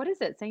 Yes. What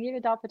is it?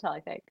 Sangeeta Patel, I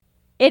think.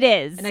 It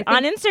is.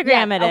 On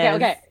Instagram, it is.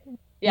 Okay.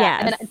 Yeah.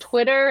 Yes. And then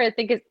Twitter, I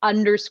think, is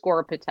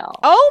 _Patel.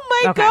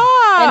 Oh my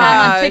gosh. And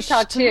I'm on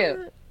TikTok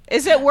too.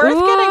 Is it worth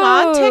getting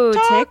on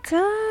TikTok?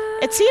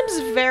 TikTok? It seems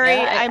very.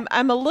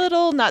 I'm a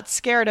little not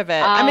scared of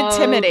it. I'm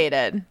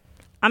intimidated.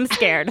 I'm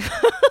scared.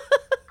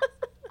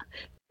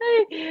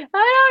 I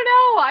don't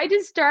know. I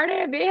just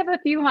started. I may have a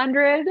few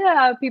hundred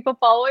people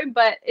following,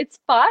 but it's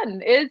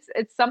fun. It's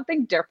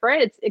something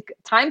different. It's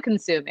time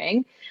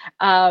consuming,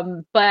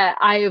 but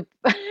I've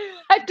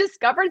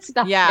discovered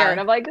stuff there, and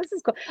I'm like, this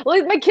is cool.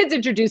 Well, my kids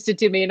introduced it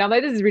to me, and I'm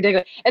like, this is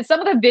ridiculous. And some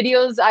of the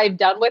videos I've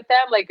done with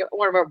them, like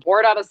when we're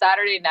bored on a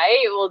Saturday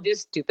night, we'll do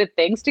stupid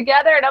things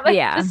together, and I'm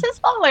like, this is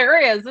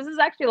hilarious. This is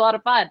actually a lot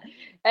of fun.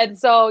 And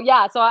so,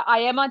 I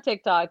am on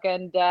TikTok,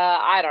 and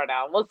I don't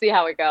know. We'll see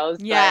how it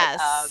goes.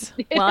 Yes.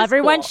 But, well,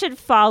 everyone should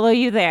follow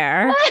you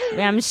there.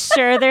 I'm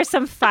sure there's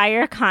some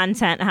fire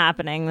content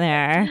happening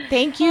there.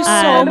 Thank you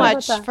so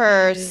much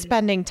for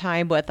spending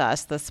time with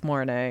us this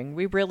morning.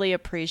 We really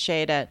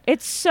appreciate it.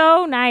 It's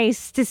so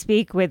nice to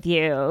speak with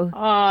you.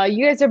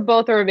 You guys are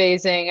both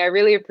amazing. I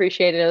really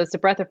appreciate it. It was a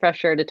breath of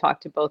fresh air to talk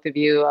to both of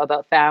you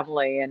about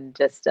family, and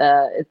just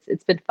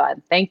it's been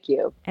fun. Thank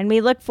you. And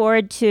we look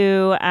forward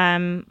to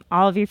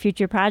all of your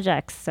future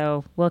projects.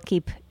 So we'll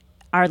keep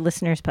our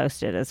listeners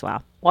posted as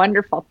well.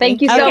 Wonderful.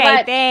 Thank you so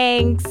much.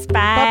 Thanks.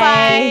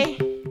 Bye.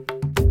 Bye-bye.